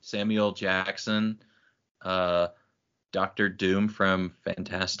 Samuel Jackson, Dr. Doom from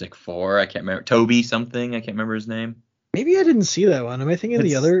Fantastic Four. I can't remember. Toby something. I can't remember his name. Maybe I didn't see that one. Am I thinking of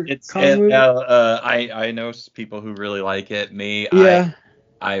the other movie? I know people who really like it.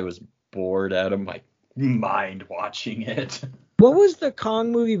 I was bored out of my mind watching it. What was the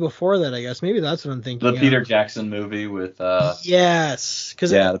Kong movie before that, I guess? Maybe that's what I'm thinking. The Peter Jackson movie with yes,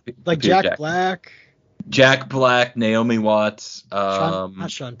 because Jack Black. Jack Black, Naomi Watts, not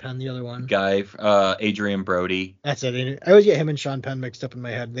Sean Penn, the other one. Guy, Adrian Brody. That's it. I always get him and Sean Penn mixed up in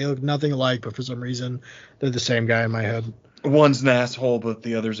my head. They look nothing alike, but for some reason they're the same guy in my head. One's an asshole, but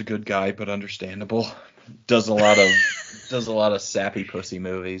the other's a good guy, but understandable. Does a lot of sappy pussy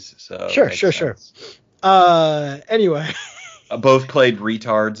movies. So sure. Anyway. Both played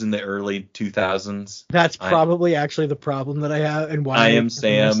retards in the early 2000s. That's probably actually the problem that I have, and why I Am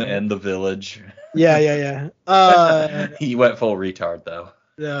Sam and The Village. Yeah. He went full retard though.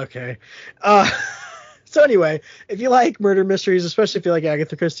 Okay. So anyway, if you like murder mysteries, especially if you like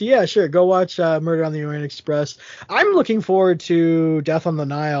Agatha Christie, yeah, sure, go watch Murder on the Orient Express. I'm looking forward to Death on the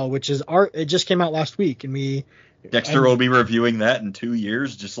Nile, which is it just came out last week, and Dexter will be reviewing that in 2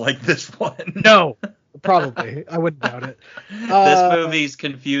 years, just like this one. No, probably. I wouldn't doubt it. This movie's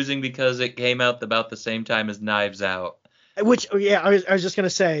confusing because it came out about the same time as Knives Out. Which, yeah, I was just gonna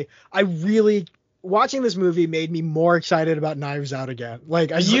say, watching this movie made me more excited about Knives Out again.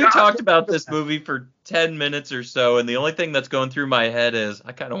 Like, you talked about this movie for 10 minutes or so, and the only thing that's going through my head is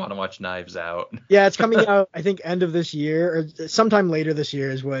I kind of want to watch Knives Out. Yeah, it's coming out, I think, end of this year or sometime later this year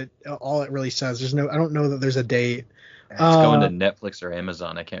is what all it really says. I don't know that there's a date. It's going to Netflix or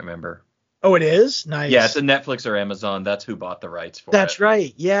Amazon. I can't remember. Oh, it is? Nice. Yeah, it's a Netflix or Amazon. That's who bought the rights for it. That's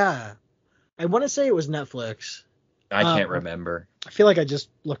right. Yeah. I want to say it was Netflix. I can't remember. I feel like I just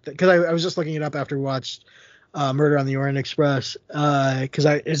looked at, because I was just looking it up after we watched Murder on the Orient Express, because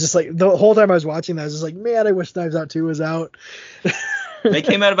it's just like the whole time I was watching that I was just like, man, I wish Knives Out 2 was out. They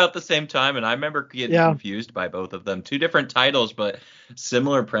came out about the same time, and I remember getting confused by both of them. 2 different titles, but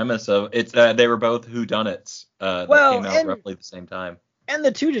similar premise of it's. They were both whodunits that came out roughly the same time. And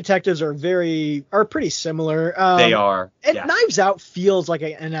the 2 detectives are pretty similar. They are. And Knives Out feels like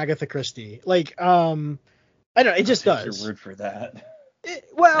an Agatha Christie. Like, I don't know, it just does. Your word for that.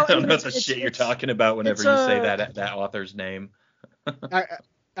 I don't know the shit you're talking about whenever you say that author's name.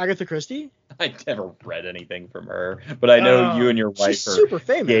 Agatha Christie? I never read anything from her, but I know you and your wife are super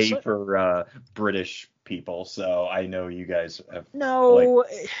famous. Gay for British people, so I know you guys have. No,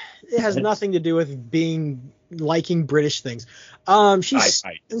 it has nothing to do with liking British things. I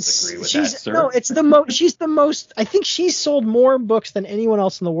disagree with that, sir. No, it's she's the most. I think she's sold more books than anyone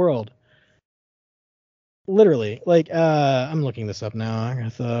else in the world. Literally, like, I'm looking this up now.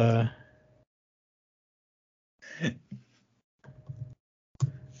 Agatha.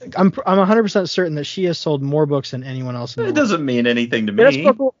 I'm 100% certain that she has sold more books than anyone else in the world. It doesn't mean anything to me.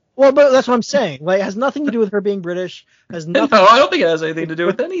 Well, but that's what I'm saying. Like, it has nothing to do with her being British. Has nothing. No, I don't think it has anything to do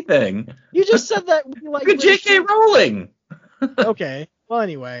with anything. You just said that. Like, look at J.K. Rowling. Okay. Well,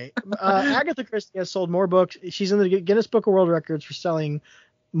 anyway, Agatha Christie has sold more books. She's in the Guinness Book of World Records for selling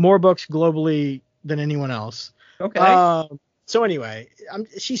more books globally than anyone else. Okay. So anyway,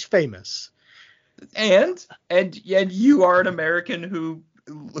 she's famous. And you are an American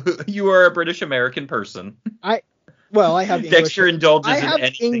you are a British American person. I have English. Dexter indulges in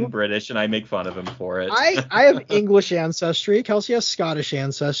anything British, and I make fun of him for it. I have English ancestry. Kelsey has Scottish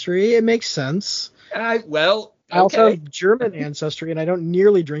ancestry. It makes sense. I also have German ancestry, and I don't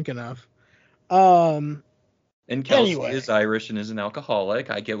nearly drink enough. And Kelsey is Irish and is an alcoholic.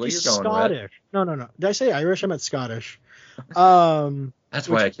 I get what you're going Scottish. with. No. Did I say Irish? I meant Scottish. That's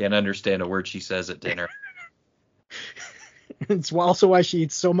why I can't understand a word she says at dinner. It's also why she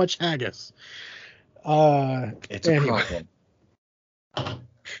eats so much haggis. It's a problem. I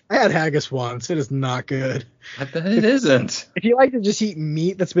had haggis once. It is not good. I bet it isn't. If you like to just eat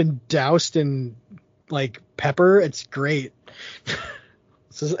meat that's been doused in like pepper, it's great.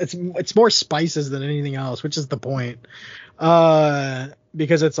 So it's more spices than anything else, which is the point.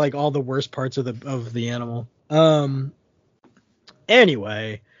 Because it's like all the worst parts of the animal.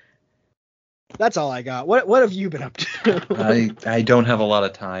 Anyway, that's all I got. What have you been up to? I don't have a lot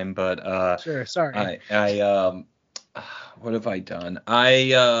of time, but sure, sorry. I what have I done?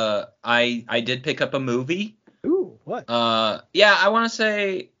 I did pick up a movie. Ooh, what? Yeah, I want to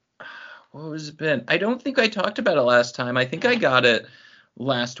say, what has it been? I don't think I talked about it last time. I think I got it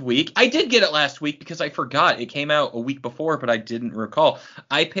last week. I did get it last week because I forgot. It came out a week before, but I didn't recall.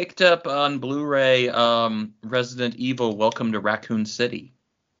 I picked up on Blu-ray Resident Evil Welcome to Raccoon City.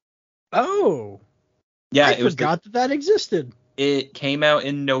 Oh. Yeah, I forgot that existed. It came out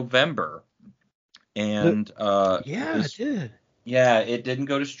in November. And it did. Yeah, it didn't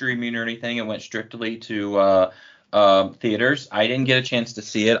go to streaming or anything. It went strictly to theaters. I didn't get a chance to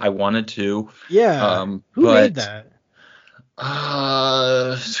see it. I wanted to. Yeah. Who made that?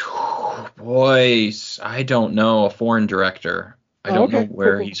 Boys, I don't know. A foreign director. I don't know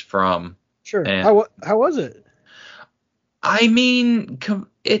where he's from. Sure. And how was it? I mean,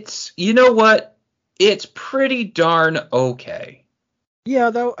 it's, you know what? It's pretty darn okay.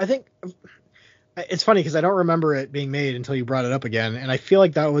 Yeah, though, I think it's funny because I don't remember it being made until you brought it up again, and I feel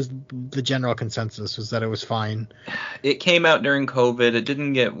like that was the general consensus, was that it was fine. It came out during COVID. It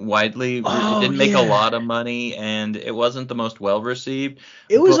didn't get widely. It didn't make a lot of money, and it wasn't the most well received.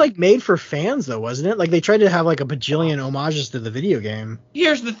 It was like made for fans, though, wasn't it? Like they tried to have like a bajillion homages to the video game.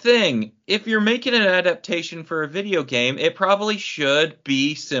 Here's the thing: if you're making an adaptation for a video game, it probably should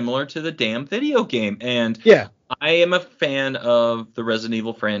be similar to the damn video game. And yeah. I am a fan of the Resident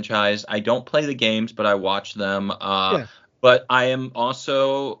Evil franchise. I don't play the games, but I watch them. Yeah. But I am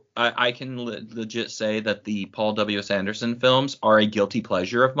also, I can legit say that the Paul W.S. Anderson films are a guilty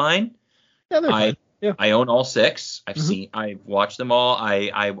pleasure of mine. Yeah, they're fine. Yeah. I own all 6. I've watched them all.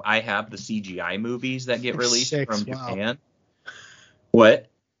 I have the CGI movies that get released from Japan. What?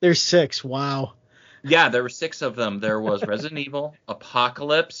 There's 6. Wow. Yeah, there were 6 of them. There was Resident Evil,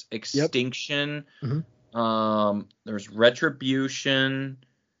 Apocalypse, Extinction. Yep. There's Retribution,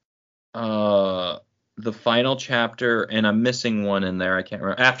 the final chapter, and I'm missing one in there. I can't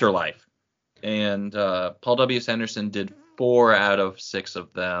remember. Afterlife. And Paul W.S. Anderson did 4 out of 6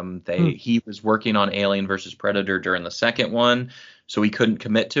 of them. He was working on Alien vs. Predator during the second one, so he couldn't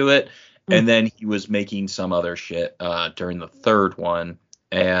commit to it. And then he was making some other shit during the third one.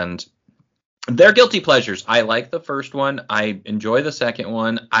 And they're guilty pleasures. I like the first one. I enjoy the second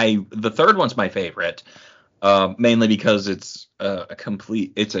one. The third one's my favorite, mainly because it's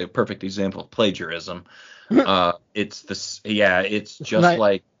it's a perfect example of plagiarism. It's just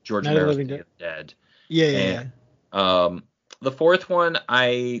like George Romero's Day of the Dead. Yeah. The fourth one,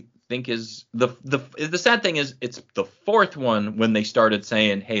 I think, is the sad thing is it's the fourth one when they started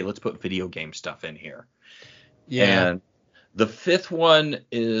saying, hey, let's put video game stuff in here. Yeah. And the fifth one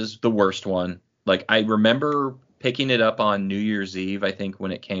is the worst one. Like, I remember picking it up on New Year's Eve, I think,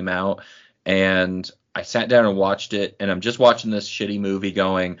 when it came out, and I sat down and watched it, and I'm just watching this shitty movie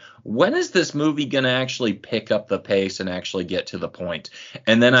going, when is this movie going to actually pick up the pace and actually get to the point?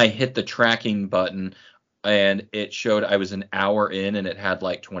 And then I hit the tracking button, and it showed I was an hour in, and it had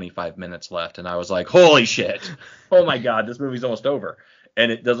like 25 minutes left, and I was like, holy shit. Oh my God, this movie's almost over.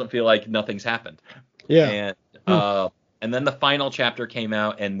 And it doesn't feel like nothing's happened. Yeah. And then the final chapter came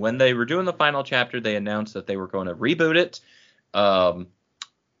out, and when they were doing the final chapter, they announced that they were going to reboot it.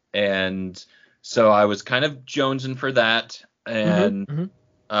 And so I was kind of jonesing for that. And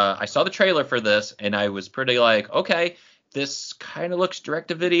I saw the trailer for this, and I was pretty like, okay, this kind of looks direct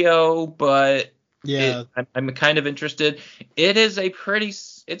to video, but yeah, I'm kind of interested. It's a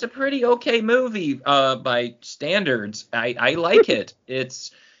pretty okay movie by standards. I like it.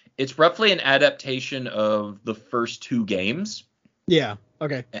 It's roughly an adaptation of the first 2 games. Yeah.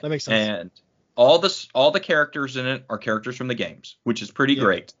 Okay. That makes sense. And all the characters in it are characters from the games, which is pretty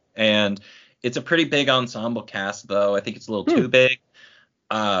great. And it's a pretty big ensemble cast, though. I think it's a little too big.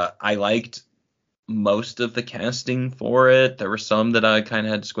 I liked most of the casting for it. There were some that I kind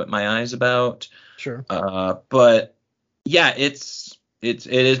of had to squint my eyes about. Sure. But yeah, it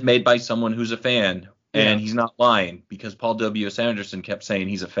is made by someone who's a fan. And he's not lying, because Paul W.S. Anderson kept saying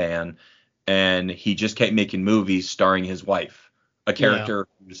he's a fan, and he just kept making movies starring his wife, a character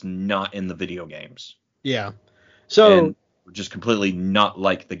who's not in the video games. Yeah. So just completely not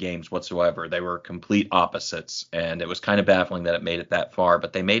like the games whatsoever. They were complete opposites, and it was kind of baffling that it made it that far.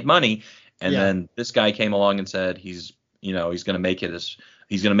 But they made money, and then this guy came along and said he's going to make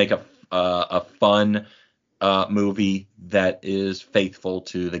a fun movie that is faithful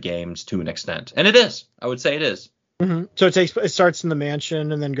to the games to an extent, and it is. I would say it is. Mm-hmm. So it starts in the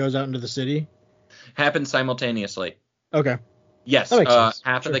mansion and then goes out into the city. Happens simultaneously. Okay. Yes.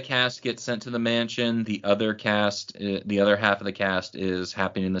 Half of the cast gets sent to the mansion. The other half of the cast is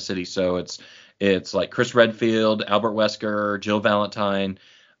happening in the city. So it's like Chris Redfield, Albert Wesker, Jill Valentine,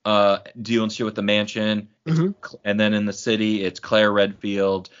 dealing shit with the mansion, and then in the city it's Claire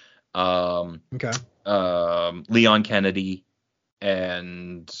Redfield. Leon Kennedy,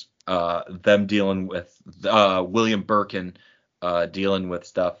 and them dealing with William Birkin dealing with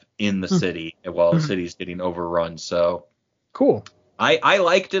stuff in the city while the city's getting overrun. So cool. I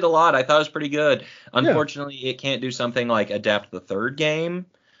liked it a lot. I thought it was pretty good. Unfortunately, it can't do something like adapt the third game.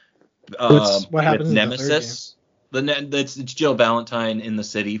 What happens with Nemesis? It's Jill Valentine in the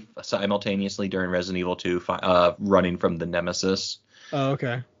city simultaneously during Resident Evil 2, running from the Nemesis. Oh,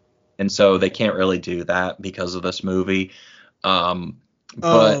 okay. And so they can't really do that because of this movie. I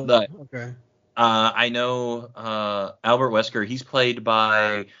know Albert Wesker, he's played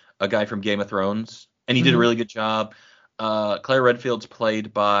by a guy from Game of Thrones, and he did a really good job. Claire Redfield's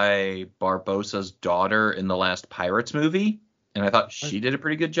played by Barbossa's daughter in the last Pirates movie, and I thought she did a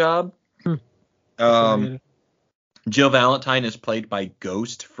pretty good job. Jill Valentine is played by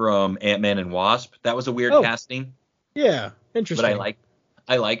Ghost from Ant-Man and Wasp. That was a weird casting. Yeah, interesting. But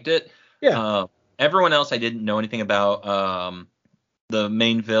I liked it. Yeah. Everyone else I didn't know anything about. The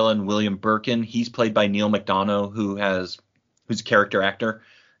main villain, William Birkin, he's played by Neil McDonough, who's a character actor,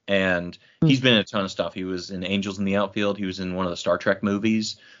 and he's been in a ton of stuff. He was in Angels in the Outfield. He was in one of the Star Trek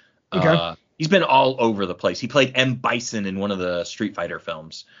movies. Okay. He's been all over the place. He played M. Bison in one of the Street Fighter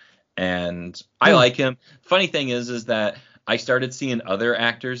films. and I like him. Funny thing is that I started seeing other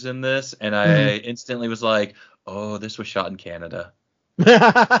actors in this, and I instantly was like, oh, this was shot in Canada.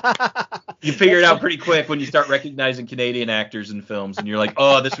 You figure it out pretty quick when you start recognizing Canadian actors in films, and you're like,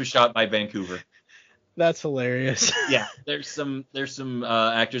 oh, this was shot by Vancouver. That's hilarious. Yeah, there's some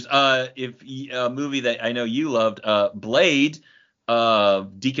actors. If a movie that I know you loved, Blade.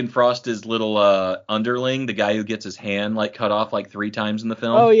 Deacon Frost is little underling, the guy who gets his hand like cut off like 3 times in the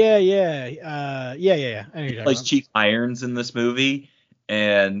film. Oh yeah. He plays Chief Irons in this movie,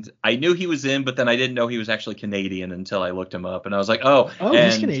 and I knew he was in, but then I didn't know he was actually Canadian until I looked him up, and I was like,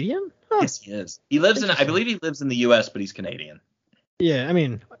 he's Canadian? Huh. Yes, he is. He lives I believe he lives in the U.S., but he's Canadian. Yeah, I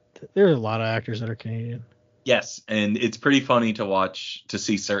mean, there's a lot of actors that are Canadian. Yes, and it's pretty funny to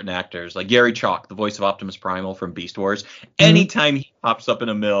see certain actors like Gary Chalk, the voice of Optimus Primal from Beast Wars. Anytime he pops up in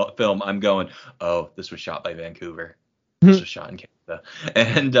a film, I'm going, oh, this was shot by Vancouver. This was shot in Canada.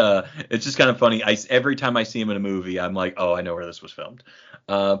 And it's just kind of funny. Every time I see him in a movie, I'm like, oh, I know where this was filmed.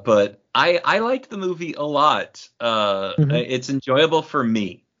 But I liked the movie a lot. It's enjoyable for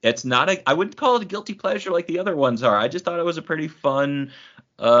me. It's not I wouldn't call it a guilty pleasure like the other ones are. I just thought it was a pretty fun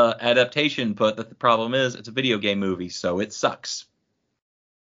adaptation, but the problem is it's a video game movie, so it sucks.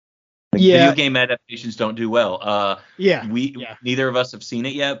 Video game adaptations don't do well. Neither of us have seen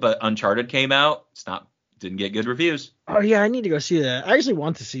it yet, but Uncharted came out. Didn't get good reviews. Oh yeah, I need to go see that. I actually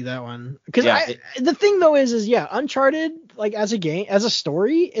want to see that one because the thing though is Uncharted, like as a game, as a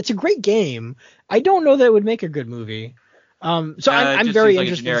story, it's a great game. I don't know that it would make a good movie. I'm very interested. It's like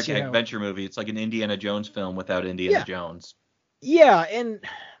a generic adventure movie. It's like an Indiana Jones film without Indiana Jones. Yeah, and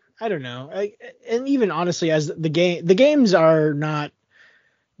I don't know. And even honestly, as the games are not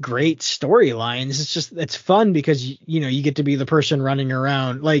great storylines. It's fun because you get to be the person running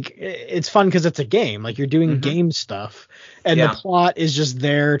around. Like it's fun because it's a game. Like you're doing game stuff, and the plot is just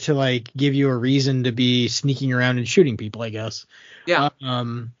there to like give you a reason to be sneaking around and shooting people, I guess. Yeah.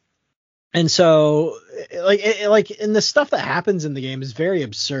 And so like and the stuff that happens in the game is very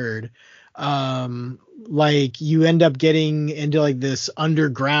absurd. Like you end up getting into like this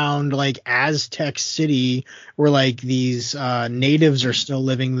underground like Aztec city where like these natives are still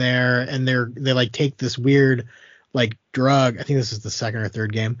living there, and they like take this weird like drug. I think this is the second or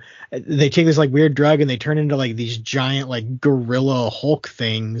third game. They take this like weird drug and they turn into like these giant like gorilla Hulk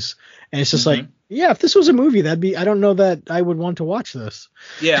things, and it's just like, yeah, if this was a movie, I don't know that I would want to watch this.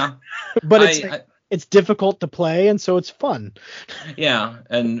 Yeah. But it's difficult to play, and so it's fun. Yeah,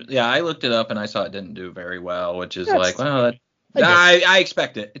 and I looked it up and I saw it didn't do very well, which is I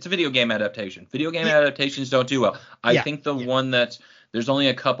expect it. It's a video game adaptation. Video game adaptations don't do well. I think one there's only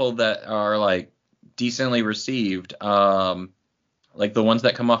a couple that are like decently received. Like the ones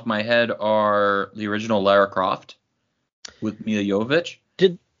that come off my head are the original Lara Croft with Milla Jovovich.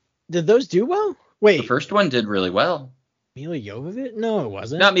 Did those do well? Wait, the first one did really well. Milla Jovovich? No, it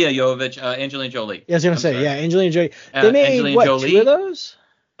wasn't. Not Milla Jovovich. Angelina Jolie. Yeah, I was gonna say, Angelina Jolie. They made two of those?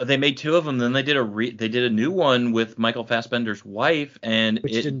 They made 2 of them. Then they did a new one with Michael Fassbender's wife, and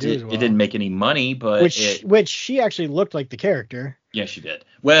it didn't make any money, but which she actually looked like the character. Yeah, she did.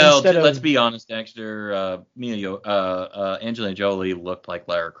 Well, let's be honest, Dexter. Angelina Jolie looked like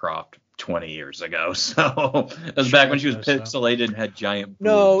Lara Croft 20 years ago, so it was back when she was pixelated and had giant boobs.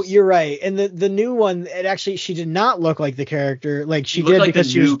 No, you're right. And the new one, she did not look like the character. Like she did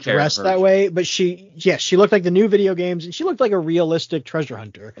because she was dressed that way, but she looked like the new video games, and she looked like a realistic treasure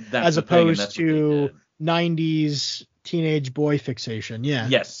hunter as opposed to 90s teenage boy fixation. Yeah.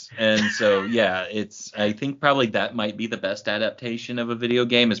 Yes. And so I think probably that might be the best adaptation of a video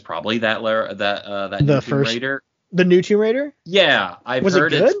game is probably that new Tomb Raider. The new Tomb Raider? Yeah, Was it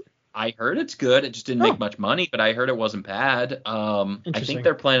good? I heard it's good. It just didn't make much money, but I heard it wasn't bad. I think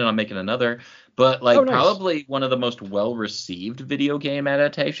they're planning on making another. But probably one of the most well-received video game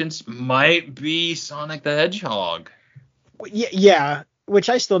adaptations might be Sonic the Hedgehog. Yeah, which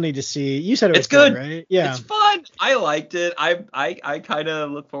I still need to see. You said it was good, right? Yeah, it's fun. I liked it. I kind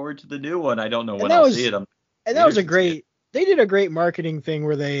of look forward to the new one. I don't know when I'll see it. And that was a great. They did a great marketing thing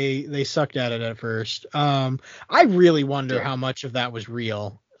where they sucked at it at first. I really wonder how much of that was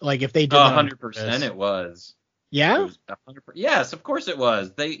real. Like if they did 100%, it was. Yeah. It was 100%. Yes, of course it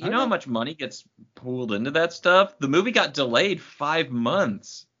was. You know how much money gets pooled into that stuff. The movie got delayed 5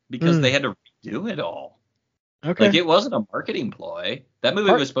 months because they had to redo it all. Okay. Like it wasn't a marketing ploy. That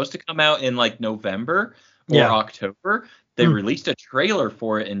movie was supposed to come out in like November or October. They released a trailer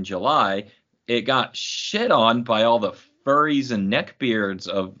for it in July. It got shit on by all the furries and neckbeards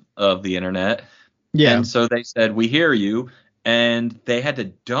of the internet. Yeah. And so they said, "We hear you." and they had to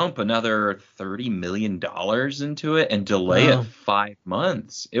dump another $30 million into it and delay it 5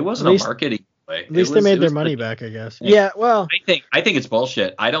 months. It wasn't a marketing play. At least they made their money back, I guess. Yeah, well, I think it's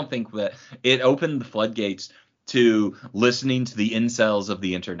bullshit. I don't think that it opened the floodgates to listening to the incels of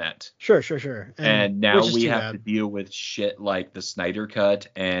the internet. Sure. And now we have to deal with shit like the Snyder Cut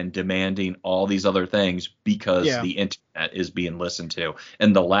and demanding all these other things because the internet is being listened to.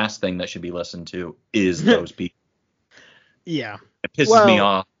 And the last thing that should be listened to is those people. Yeah. It pisses me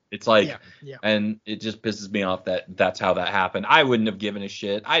off. It's like, and it just pisses me off that that's how that happened. I wouldn't have given a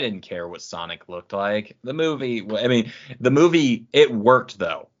shit. I didn't care what Sonic looked like. The movie, it worked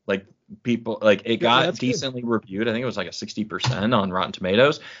though. Like, people, like, it got decently reviewed. I think it was like a 60% on Rotten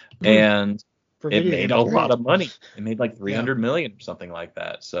Tomatoes, and it made a lot of money. It made like 300 million or something like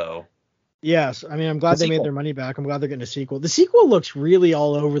that. So yes, I mean, I'm glad they made their money back. I'm glad they're getting a sequel. The sequel looks really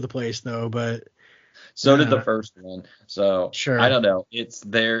all over the place though, but so did the first one. So sure, I don't know. It's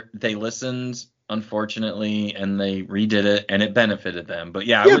they listened, unfortunately, and they redid it, and it benefited them. But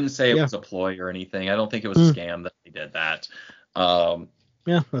I wouldn't say it was a ploy or anything. I don't think it was a scam that they did that.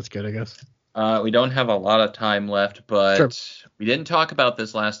 Yeah, that's good, I guess. We don't have a lot of time left, but we didn't talk about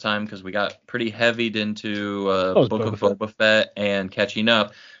this last time because we got pretty heavied into Book of Boba Fett and catching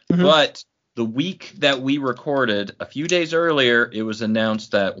up. Mm-hmm. But the week that we recorded, a few days earlier, it was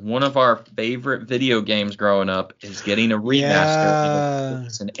announced that one of our favorite video games growing up is getting a remaster.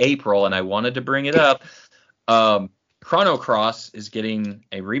 It's in April, and I wanted to bring it up. Chrono Cross is getting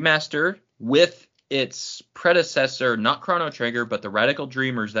a remaster with its predecessor, not Chrono Trigger, but the Radical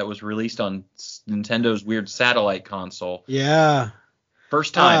Dreamers that was released on Nintendo's weird satellite console. Yeah.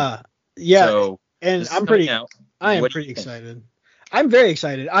 First time. So and I am pretty excited. I'm very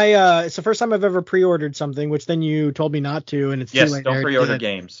excited. It's the first time I've ever pre-ordered something, which then you told me not to, and it's too late. Don't pre-order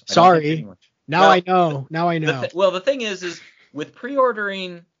games. Sorry. Now I know. The thing is with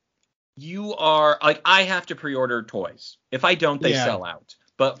pre-ordering, you are like, I have to pre-order toys. If I don't, they sell out.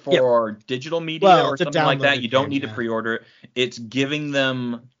 But for digital media or something like that, you don't need to pre-order it. It's giving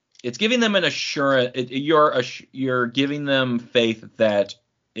them an assurance. You're giving them faith that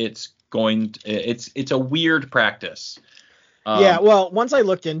it's a weird practice. Once I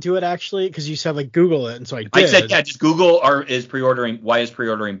looked into it, actually, because you said like Google it, and so I did. I said, just Google is pre-ordering. Why is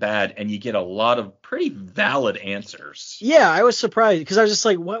pre-ordering bad? And you get a lot of pretty valid answers. Yeah, I was surprised because I was just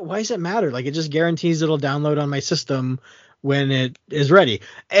like, what? Why does it matter? Like, it just guarantees it'll download on my system when it is ready.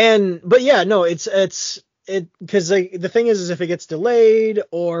 It's because the thing is if it gets delayed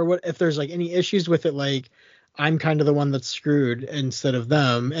or if there's like any issues with it, like I'm kind of the one that's screwed instead of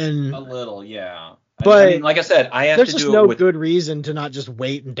them. And a little, yeah. But I mean, like I said, I have to do it. There's just no good reason to not just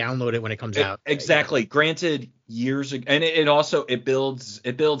wait and download it when it comes out. Exactly. Granted, years ago, and it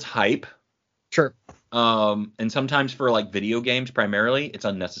builds hype. Sure. And sometimes for like video games primarily, it's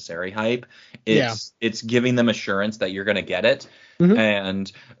unnecessary hype. It's giving them assurance that you're gonna get it. Mm-hmm.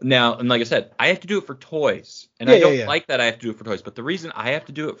 And like I said, I have to do it for toys, and I don't like that I have to do it for toys. But the reason I have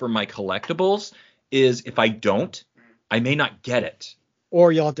to do it for my collectibles is if I don't, I may not get it.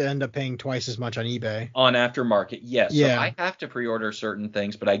 Or you'll have to end up paying twice as much on eBay. On aftermarket, yes. Yeah. So I have to pre-order certain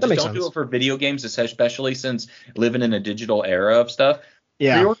things, but I just don't do it for video games, especially since living in a digital era of stuff.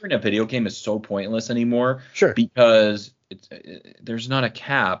 Yeah. Pre-ordering a video game is so pointless anymore. Sure. Because there's not a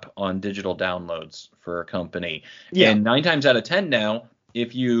cap on digital downloads for a company. Yeah. And 9 times out of 10 now,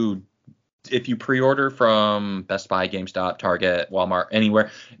 if you pre-order from Best Buy, GameStop, Target, Walmart,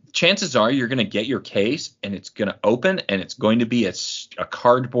 anywhere, chances are you're going to get your case and it's going to open and it's going to be a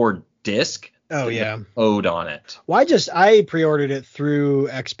cardboard disc. Oh yeah. Code on it. Well, I pre-ordered it through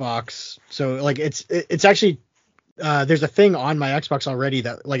Xbox. So like it's actually there's a thing on my Xbox already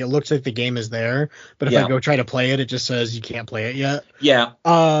that like it looks like the game is there, but if I go try to play it, it just says you can't play it yet. Yeah.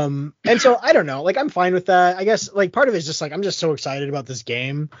 And so I don't know, like I'm fine with that. I guess like part of it is just like I'm just so excited about this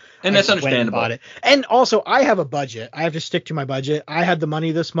game, and that's understandable. And also I have a budget. I have to stick to my budget. I had the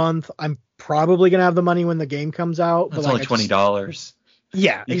money this month. I'm probably gonna have the money when the game comes out. That's only $20.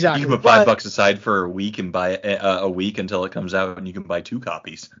 Yeah, exactly. You can put $5 aside for a week and buy a week until it comes out, and you can buy 2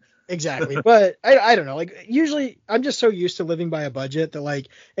 copies. Exactly. But I don't know. Like usually I'm just so used to living by a budget that like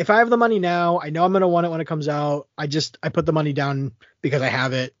if I have the money now, I know I'm going to want it when it comes out. I put the money down because I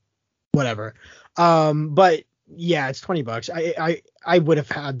have it, whatever. But yeah, it's $20. I would have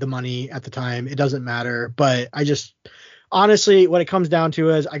had the money at the time. It doesn't matter. But I just honestly, what it comes down to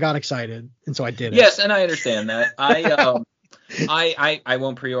is I got excited. And so I did it. Yes. And I understand that. I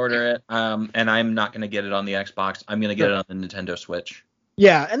won't pre-order it. And I'm not going to get it on the Xbox. I'm going to get it on the Nintendo Switch.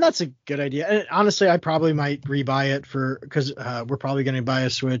 Yeah, and that's a good idea. And honestly, I probably might rebuy it because we're probably going to buy a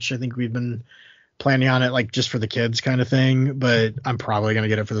Switch. I think we've been planning on it like just for the kids kind of thing, but I'm probably gonna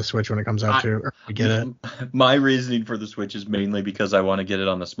get it for the Switch when it comes out too. Or get it. My reasoning for the Switch is mainly because I want to get it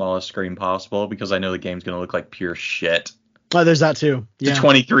on the smallest screen possible because I know the game's gonna look like pure shit. Oh, there's that too. Yeah. It's a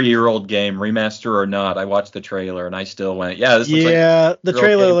 23-year-old game, remaster or not. I watched the trailer and I still went, yeah, this looks like the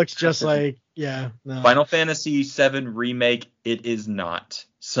trailer looks just like no. Final Fantasy VII Remake. It is not.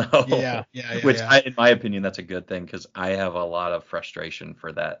 So which in my opinion, that's a good thing because I have a lot of frustration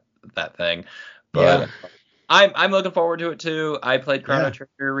for that thing. But I'm looking forward to it too. I played Chrono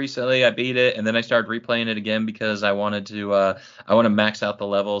Trigger recently. I beat it, and then I started replaying it again because I wanted to max out the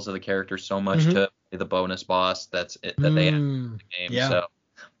levels of the character so much to play the bonus boss that they have in the game. Yeah.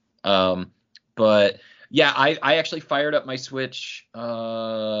 So, but yeah, I actually fired up my Switch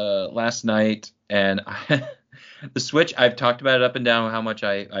last night, and the Switch, I've talked about it up and down how much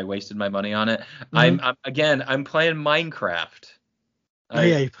I wasted my money on it. I'm playing Minecraft.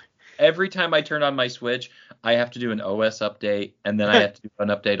 Every time I turn on my Switch, I have to do an OS update, and then I have to do an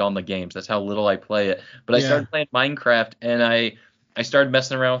update on the games. That's how little I play it. But I started playing Minecraft, and I started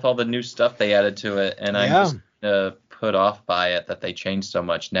messing around with all the new stuff they added to it, and I'm just put off by it that they changed so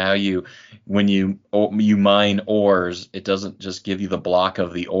much. Now when you mine ores, it doesn't just give you the block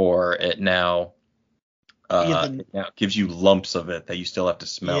of the ore. It now gives you lumps of it that you still have to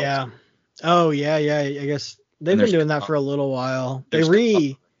smelt. Yeah. Oh, yeah. I guess they've been doing that for a little while.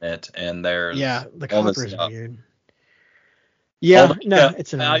 And there's the copper's weird. Yeah,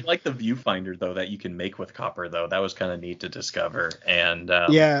 it's I like the viewfinder though that you can make with copper though. That was kind of neat to discover. And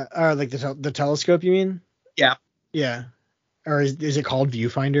like the telescope, you mean? Yeah. Yeah. Or is it called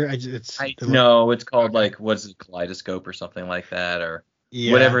viewfinder? It's called what's it, kaleidoscope or something like that, or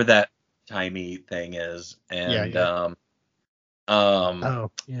whatever that timey thing is. And I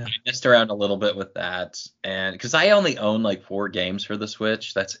messed around a little bit with that, and because I only own 4 games for the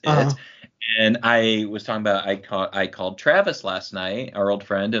Switch, that's it. And I was talking about I called Travis last night, our old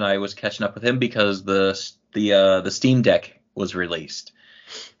friend, and I was catching up with him because the Steam Deck was released,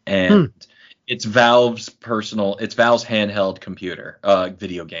 and it's Valve's handheld computer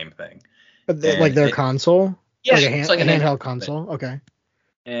video game thing. Like their console? Yeah, it's like a handheld console. Thing. Okay.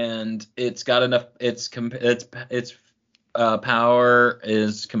 And it's got enough. Its power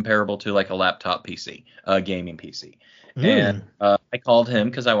is comparable to a laptop PC, a gaming PC. And I called him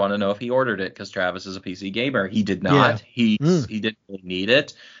because I want to know if he ordered it because Travis is a PC gamer. He did not. He didn't really need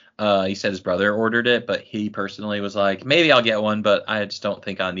it. He said his brother ordered it, but he personally was like, maybe I'll get one, but I just don't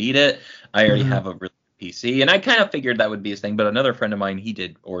think I'll need it. I already have a really PC, and I kind of figured that would be his thing. But another friend of mine, he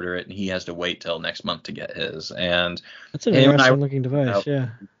did order it, and he has to wait till next month to get his. And that's an interesting looking device,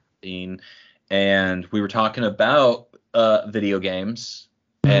 And we were talking about video games,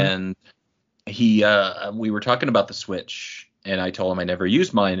 and we were talking about the Switch, and I told him I never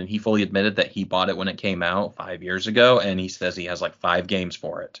used mine, and he fully admitted that he bought it when it came out 5 years ago, and he says he has 5 games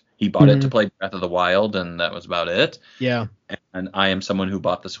for it. He bought it to play Breath of the Wild, and that was about it. Yeah. And I am someone who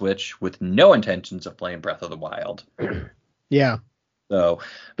bought the Switch with no intentions of playing Breath of the Wild. Yeah. So,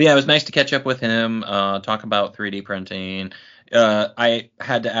 but yeah, it was nice to catch up with him, talk about 3D printing. I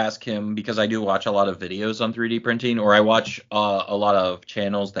had to ask him because I do watch a lot of videos on 3D printing, or I watch a lot of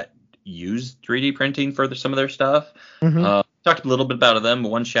channels that use 3D printing for some of their stuff. Talked a little bit about them.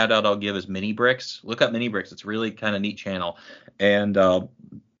 One shout out I'll give is Mini Bricks. Look up Mini Bricks. It's really kind of neat channel. And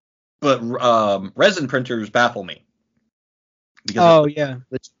but resin printers baffle me. Because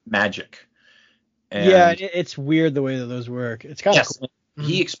it's magic. And it's weird the way that those work. It's kind of cool.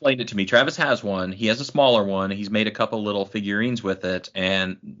 He explained it to me. Travis has one. He has a smaller one. He's made a couple little figurines with it,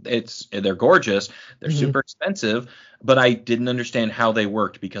 and they're gorgeous. They're super expensive, but I didn't understand how they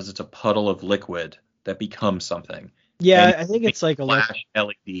worked because it's a puddle of liquid that becomes something. Yeah, I think it's like flash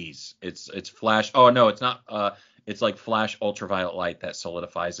LEDs. It's flash. Oh no, it's not. It's like flash ultraviolet light that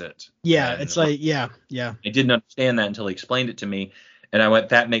solidifies it. Yeah, and it's I didn't understand that until he explained it to me, and I went,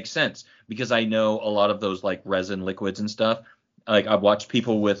 that makes sense because I know a lot of those resin liquids and stuff. I've watched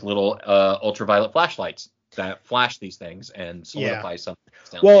people with little ultraviolet flashlights that flash these things and solidify something.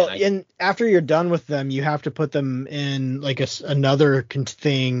 Well, and after you're done with them, you have to put them in another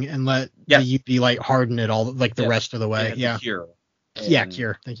thing and let the UV light harden it all the rest of the way. Cure.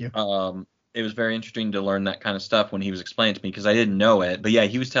 Cure. Thank you. It was very interesting to learn that kind of stuff when he was explaining to me because I didn't know it. But yeah,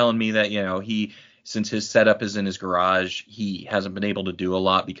 he was telling me that since his setup is in his garage, he hasn't been able to do a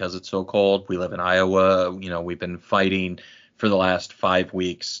lot because it's so cold. We live in Iowa. We've been fighting for the last 5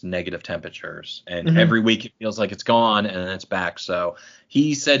 weeks negative temperatures, and every week it feels like it's gone and then it's back. So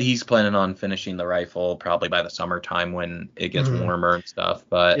he said he's planning on finishing the rifle probably by the summertime when it gets warmer and stuff.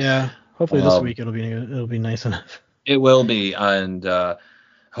 But hopefully this week it'll be nice enough. It will be, and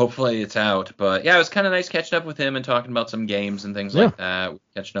Hopefully it's out. But yeah, it was kind of nice catching up with him and talking about some games and things like that.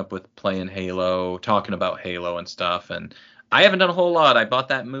 Catching up with playing Halo, talking about Halo and stuff. And I haven't done a whole lot. I bought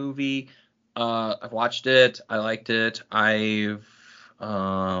that movie. I've watched it. I liked it. I've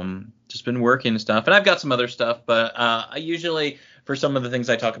just been working and stuff. And I've got some other stuff. But I usually, for some of the things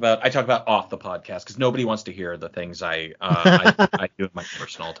I talk about off the podcast because nobody wants to hear the things I do in my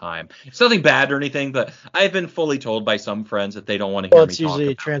personal time. It's nothing bad or anything, but I've been fully told by some friends that they don't want to hear me talk about. Well, it's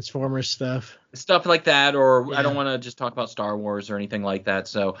usually Transformers stuff like that, or I don't want to just talk about Star Wars or anything like that.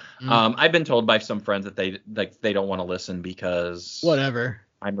 So I've been told by some friends that they don't want to listen because whatever.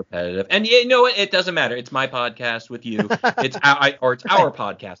 I'm repetitive, and you know what? It doesn't matter. It's my podcast with you. It's our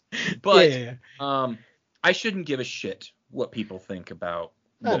podcast, but I shouldn't give a shit what people think about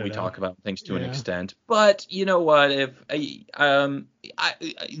what we talk about things to an extent. But you know what? If the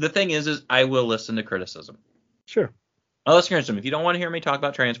thing is I will listen to criticism. Sure. I'll listen to criticism. If you don't want to hear me talk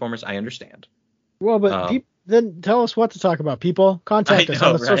about Transformers, I understand. Well, but then tell us what to talk about. People, contact us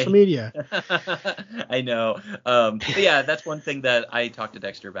on the social media. I know. But yeah, that's one thing that I talked to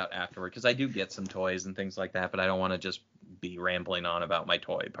Dexter about afterward because I do get some toys and things like that, but I don't want to just be rambling on about my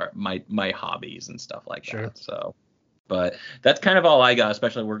toy part, my hobbies and stuff like that. So. But that's kind of all I got.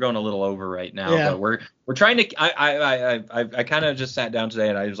 Especially we're going a little over right now. Yeah. But we're trying to. I kind of just sat down today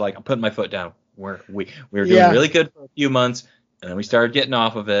and I was like, I'm putting my foot down. We were doing really good for a few months and then we started getting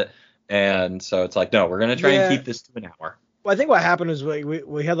off of it. And so it's like, no, we're gonna try and keep this to an hour. Well, I think what happened is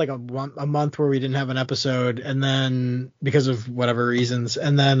we had like a month where we didn't have an episode, and then because of whatever reasons,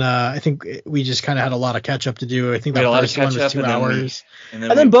 and then I think we just kind of had a lot of catch up to do. I think that first one was 2 hours, and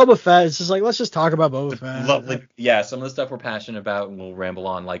then Boba Fett. It's just like let's just talk about Boba Fett. Yeah, some of the stuff we're passionate about, and we'll ramble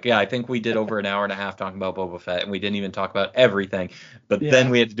on. Like, yeah, I think we did over an hour and a half talking about Boba Fett, and we didn't even talk about everything. But then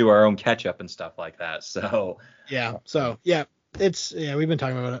we had to do our own catch up and stuff like that. So yeah. We've been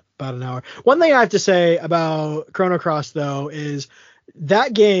talking about it about an hour. One thing I have to say about Chrono Cross though is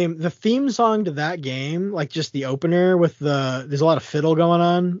that game, the theme song to that game, like just the opener with there's a lot of fiddle going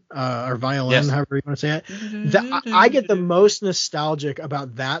on, or violin, however you want to say it. I get the most nostalgic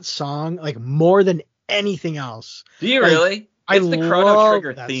about that song, like more than anything else. Do you really? It's the Chrono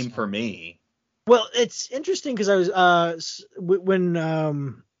Trigger theme song for me. Well, it's interesting because I was when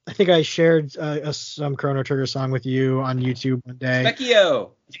I think I shared some Chrono Trigger song with you on YouTube one day.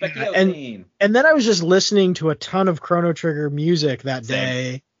 Specchio theme. And then I was just listening to a ton of Chrono Trigger music that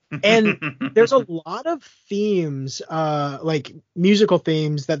day. And there's a lot of themes, like musical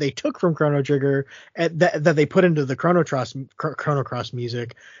themes that they took from Chrono Trigger that they put into the Chrono Cross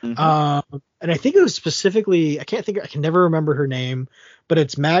music. Mm-hmm. And I think it was specifically, I can never remember her name, but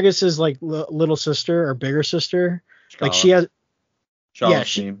it's Magus's like little sister or bigger sister. Like she has.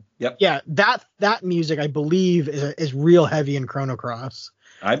 Theme. Yep. Yeah, that music I believe is real heavy in Chrono Cross.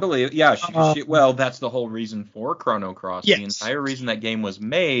 I believe, yeah. Well, that's the whole reason for Chrono Cross. Yes. The entire reason that game was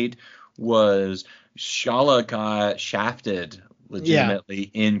made was Shala got shafted legitimately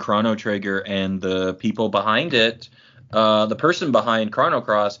in Chrono Trigger, and the people behind it, the person behind Chrono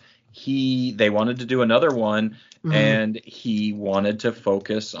Cross, they wanted to do another one. Mm-hmm. And he wanted to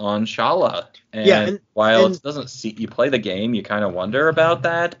focus on Shala. And while it doesn't see you play the game, you kind of wonder about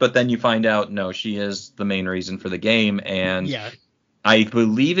that. But then you find out, no, she is the main reason for the game. And I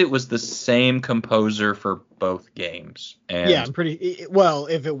believe it was the same composer for both games. And I'm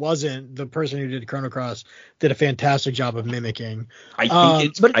if it wasn't, the person who did Chrono Cross did a fantastic job of mimicking. I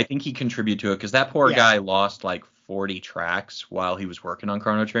think he contributed to it because that poor guy lost like 40 tracks while he was working on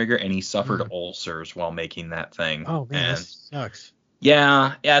Chrono Trigger, and he suffered ulcers while making that thing. Oh man, that sucks.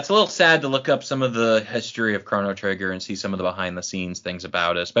 Yeah, it's a little sad to look up some of the history of Chrono Trigger and see some of the behind the scenes things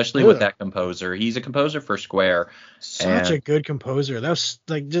about it, especially with that composer. He's a composer for Square. Such a good composer. That was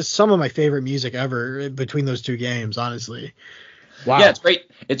like just some of my favorite music ever between those two games, honestly. Wow. Yeah, it's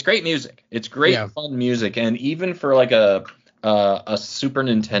great. It's great music. It's great fun music, and even for like a Super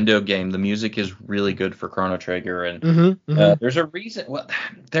Nintendo game, the music is really good for Chrono Trigger, and there's a reason. Well,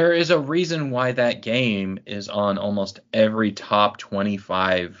 there is a reason why that game is on almost every top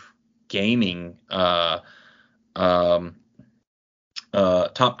 25 gaming top 5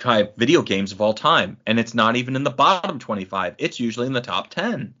 video games of all time, and it's not even in the bottom 25. It's usually in the top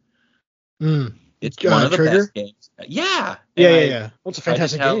 10. It's one of the best games. Yeah. Well, it's a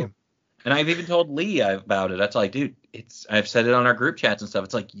fantastic game. And I've even told Lee about it. That's like, dude, I've said it on our group chats and stuff.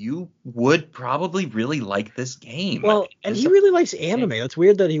 It's like, you would probably really like this game. Well, and he really likes anime. It's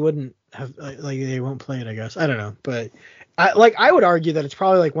weird that he wouldn't have, like, they won't play it, I guess. I don't know. But I would argue that it's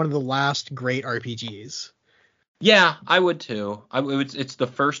probably like one of the last great RPGs. Yeah, I would too. It's the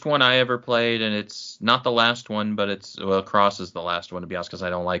first one I ever played, and it's not the last one, but Cross is the last one, to be honest, because I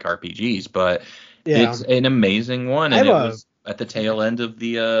don't like RPGs. But it's an amazing one, and it was at the tail end of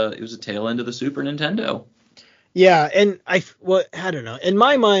the Super Nintendo. Yeah, and I don't know. In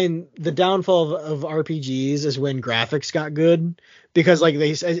my mind, the downfall of RPGs is when graphics got good, because like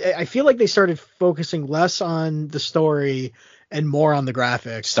I feel like they started focusing less on the story and more on the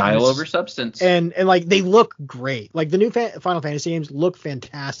graphics. Style over substance. And like they look great. Like the new Final Fantasy games look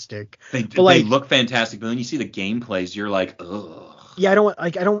fantastic. They look fantastic, but when you see the gameplays, you're like, ugh. Yeah, I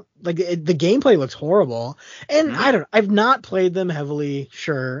don't like the gameplay looks horrible, and I've not played them heavily.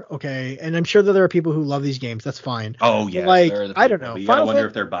 Sure, okay, and I'm sure that there are people who love these games. That's fine. Oh yeah, like I don't know. You gotta wonder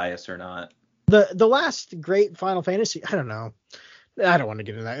if they're biased or not. The last great Final Fantasy, I don't know. I don't want to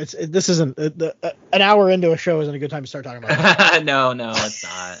get into that. This isn't an hour into a show isn't a good time to start talking about it. No, it's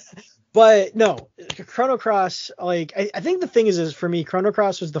not. But no, Chrono Cross. Like I think the thing is for me, Chrono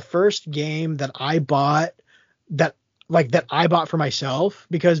Cross was the first game that I bought that I bought for myself,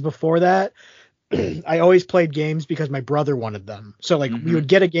 because before that I always played games because my brother wanted them. So like we would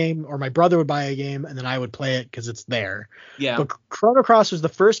get a game, or my brother would buy a game, and then I would play it because it's there. Yeah. But Chrono Cross was the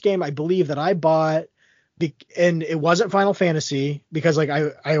first game I believe that I bought, and it wasn't Final Fantasy, because like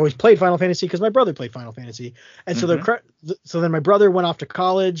I always played Final Fantasy because my brother played Final Fantasy. And so then my brother went off to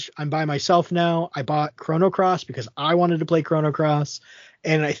college. I'm by myself now. I bought Chrono Cross because I wanted to play Chrono Cross.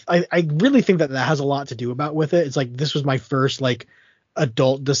 And I really think that has a lot to do with it. It's like this was my first like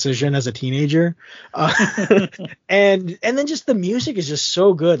adult decision as a teenager, and then just the music is just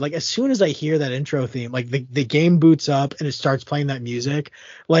so good. Like as soon as I hear that intro theme, like the game boots up and it starts playing that music,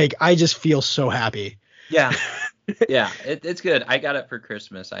 like I just feel so happy. Yeah. Yeah, it's good. I got it for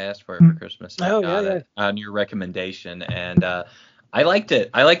Christmas. I asked for it for Christmas. I got it on your recommendation, and I liked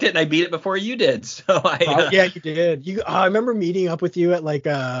it, and I beat it before you did. So yeah, you did. I remember meeting up with you at like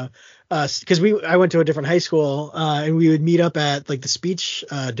because I went to a different high school, and we would meet up at like the speech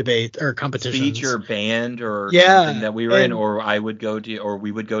debate or competition. Speech or band or something that we were in, or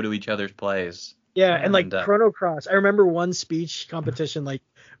we would go to each other's plays. Yeah, and like Chrono Cross. I remember one speech competition, like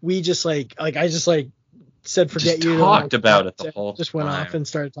we just like I just like said forget just you. Talked about it the whole just went off and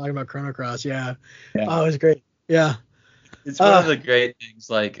started talking about Chrono Cross. Yeah. Oh, it was great. Yeah. It's one of the great things.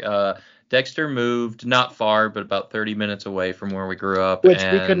 Like Dexter moved not far, but about 30 minutes away from where we grew up. Which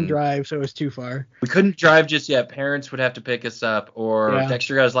we couldn't drive, so it was too far. We couldn't drive just yet. Parents would have to pick us up, or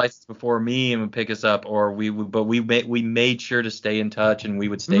Dexter got his license before me and would pick us up, or we made sure to stay in touch, and we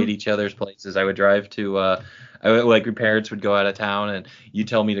would stay at each other's places. I would drive to like your parents would go out of town, and you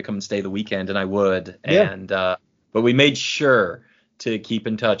tell me to come and stay the weekend, and I would. Yeah. And but we made sure to keep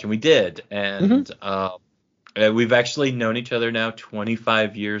in touch, and we did. And we've actually known each other now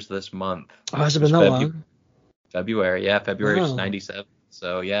 25 years this month. Oh, has it been that long? February 97.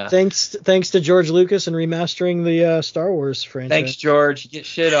 So yeah. Thanks to George Lucas and remastering the Star Wars franchise. Thanks, George. You get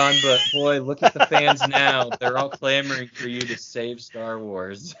shit on, but boy, look at the fans now. They're all clamoring for you to save Star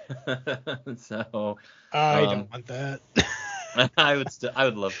Wars. So I don't want that. I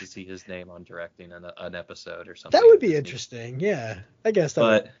would love to see his name on directing an episode or something. That would be interesting. Yeah, I guess that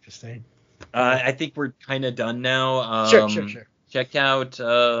would be interesting. I think we're kind of done now. Sure. Check out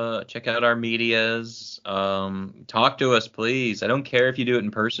our medias. Talk to us, please. I don't care if you do it in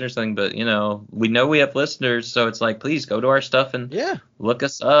person or something, but we know we have listeners, so it's like, please go to our stuff and look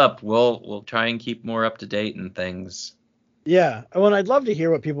us up. We'll try and keep more up to date and things. Yeah, well, I'd love to hear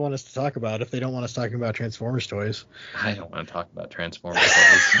what people want us to talk about if they don't want us talking about Transformers toys. I don't want to talk about Transformers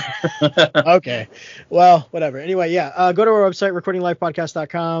toys. Okay, well, whatever. Anyway, go to our website,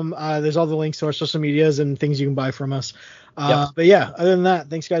 recordinglifepodcast.com. There's all the links to our social medias and things you can buy from us. But yeah, other than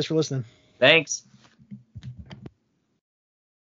that, thanks guys for listening. Thanks.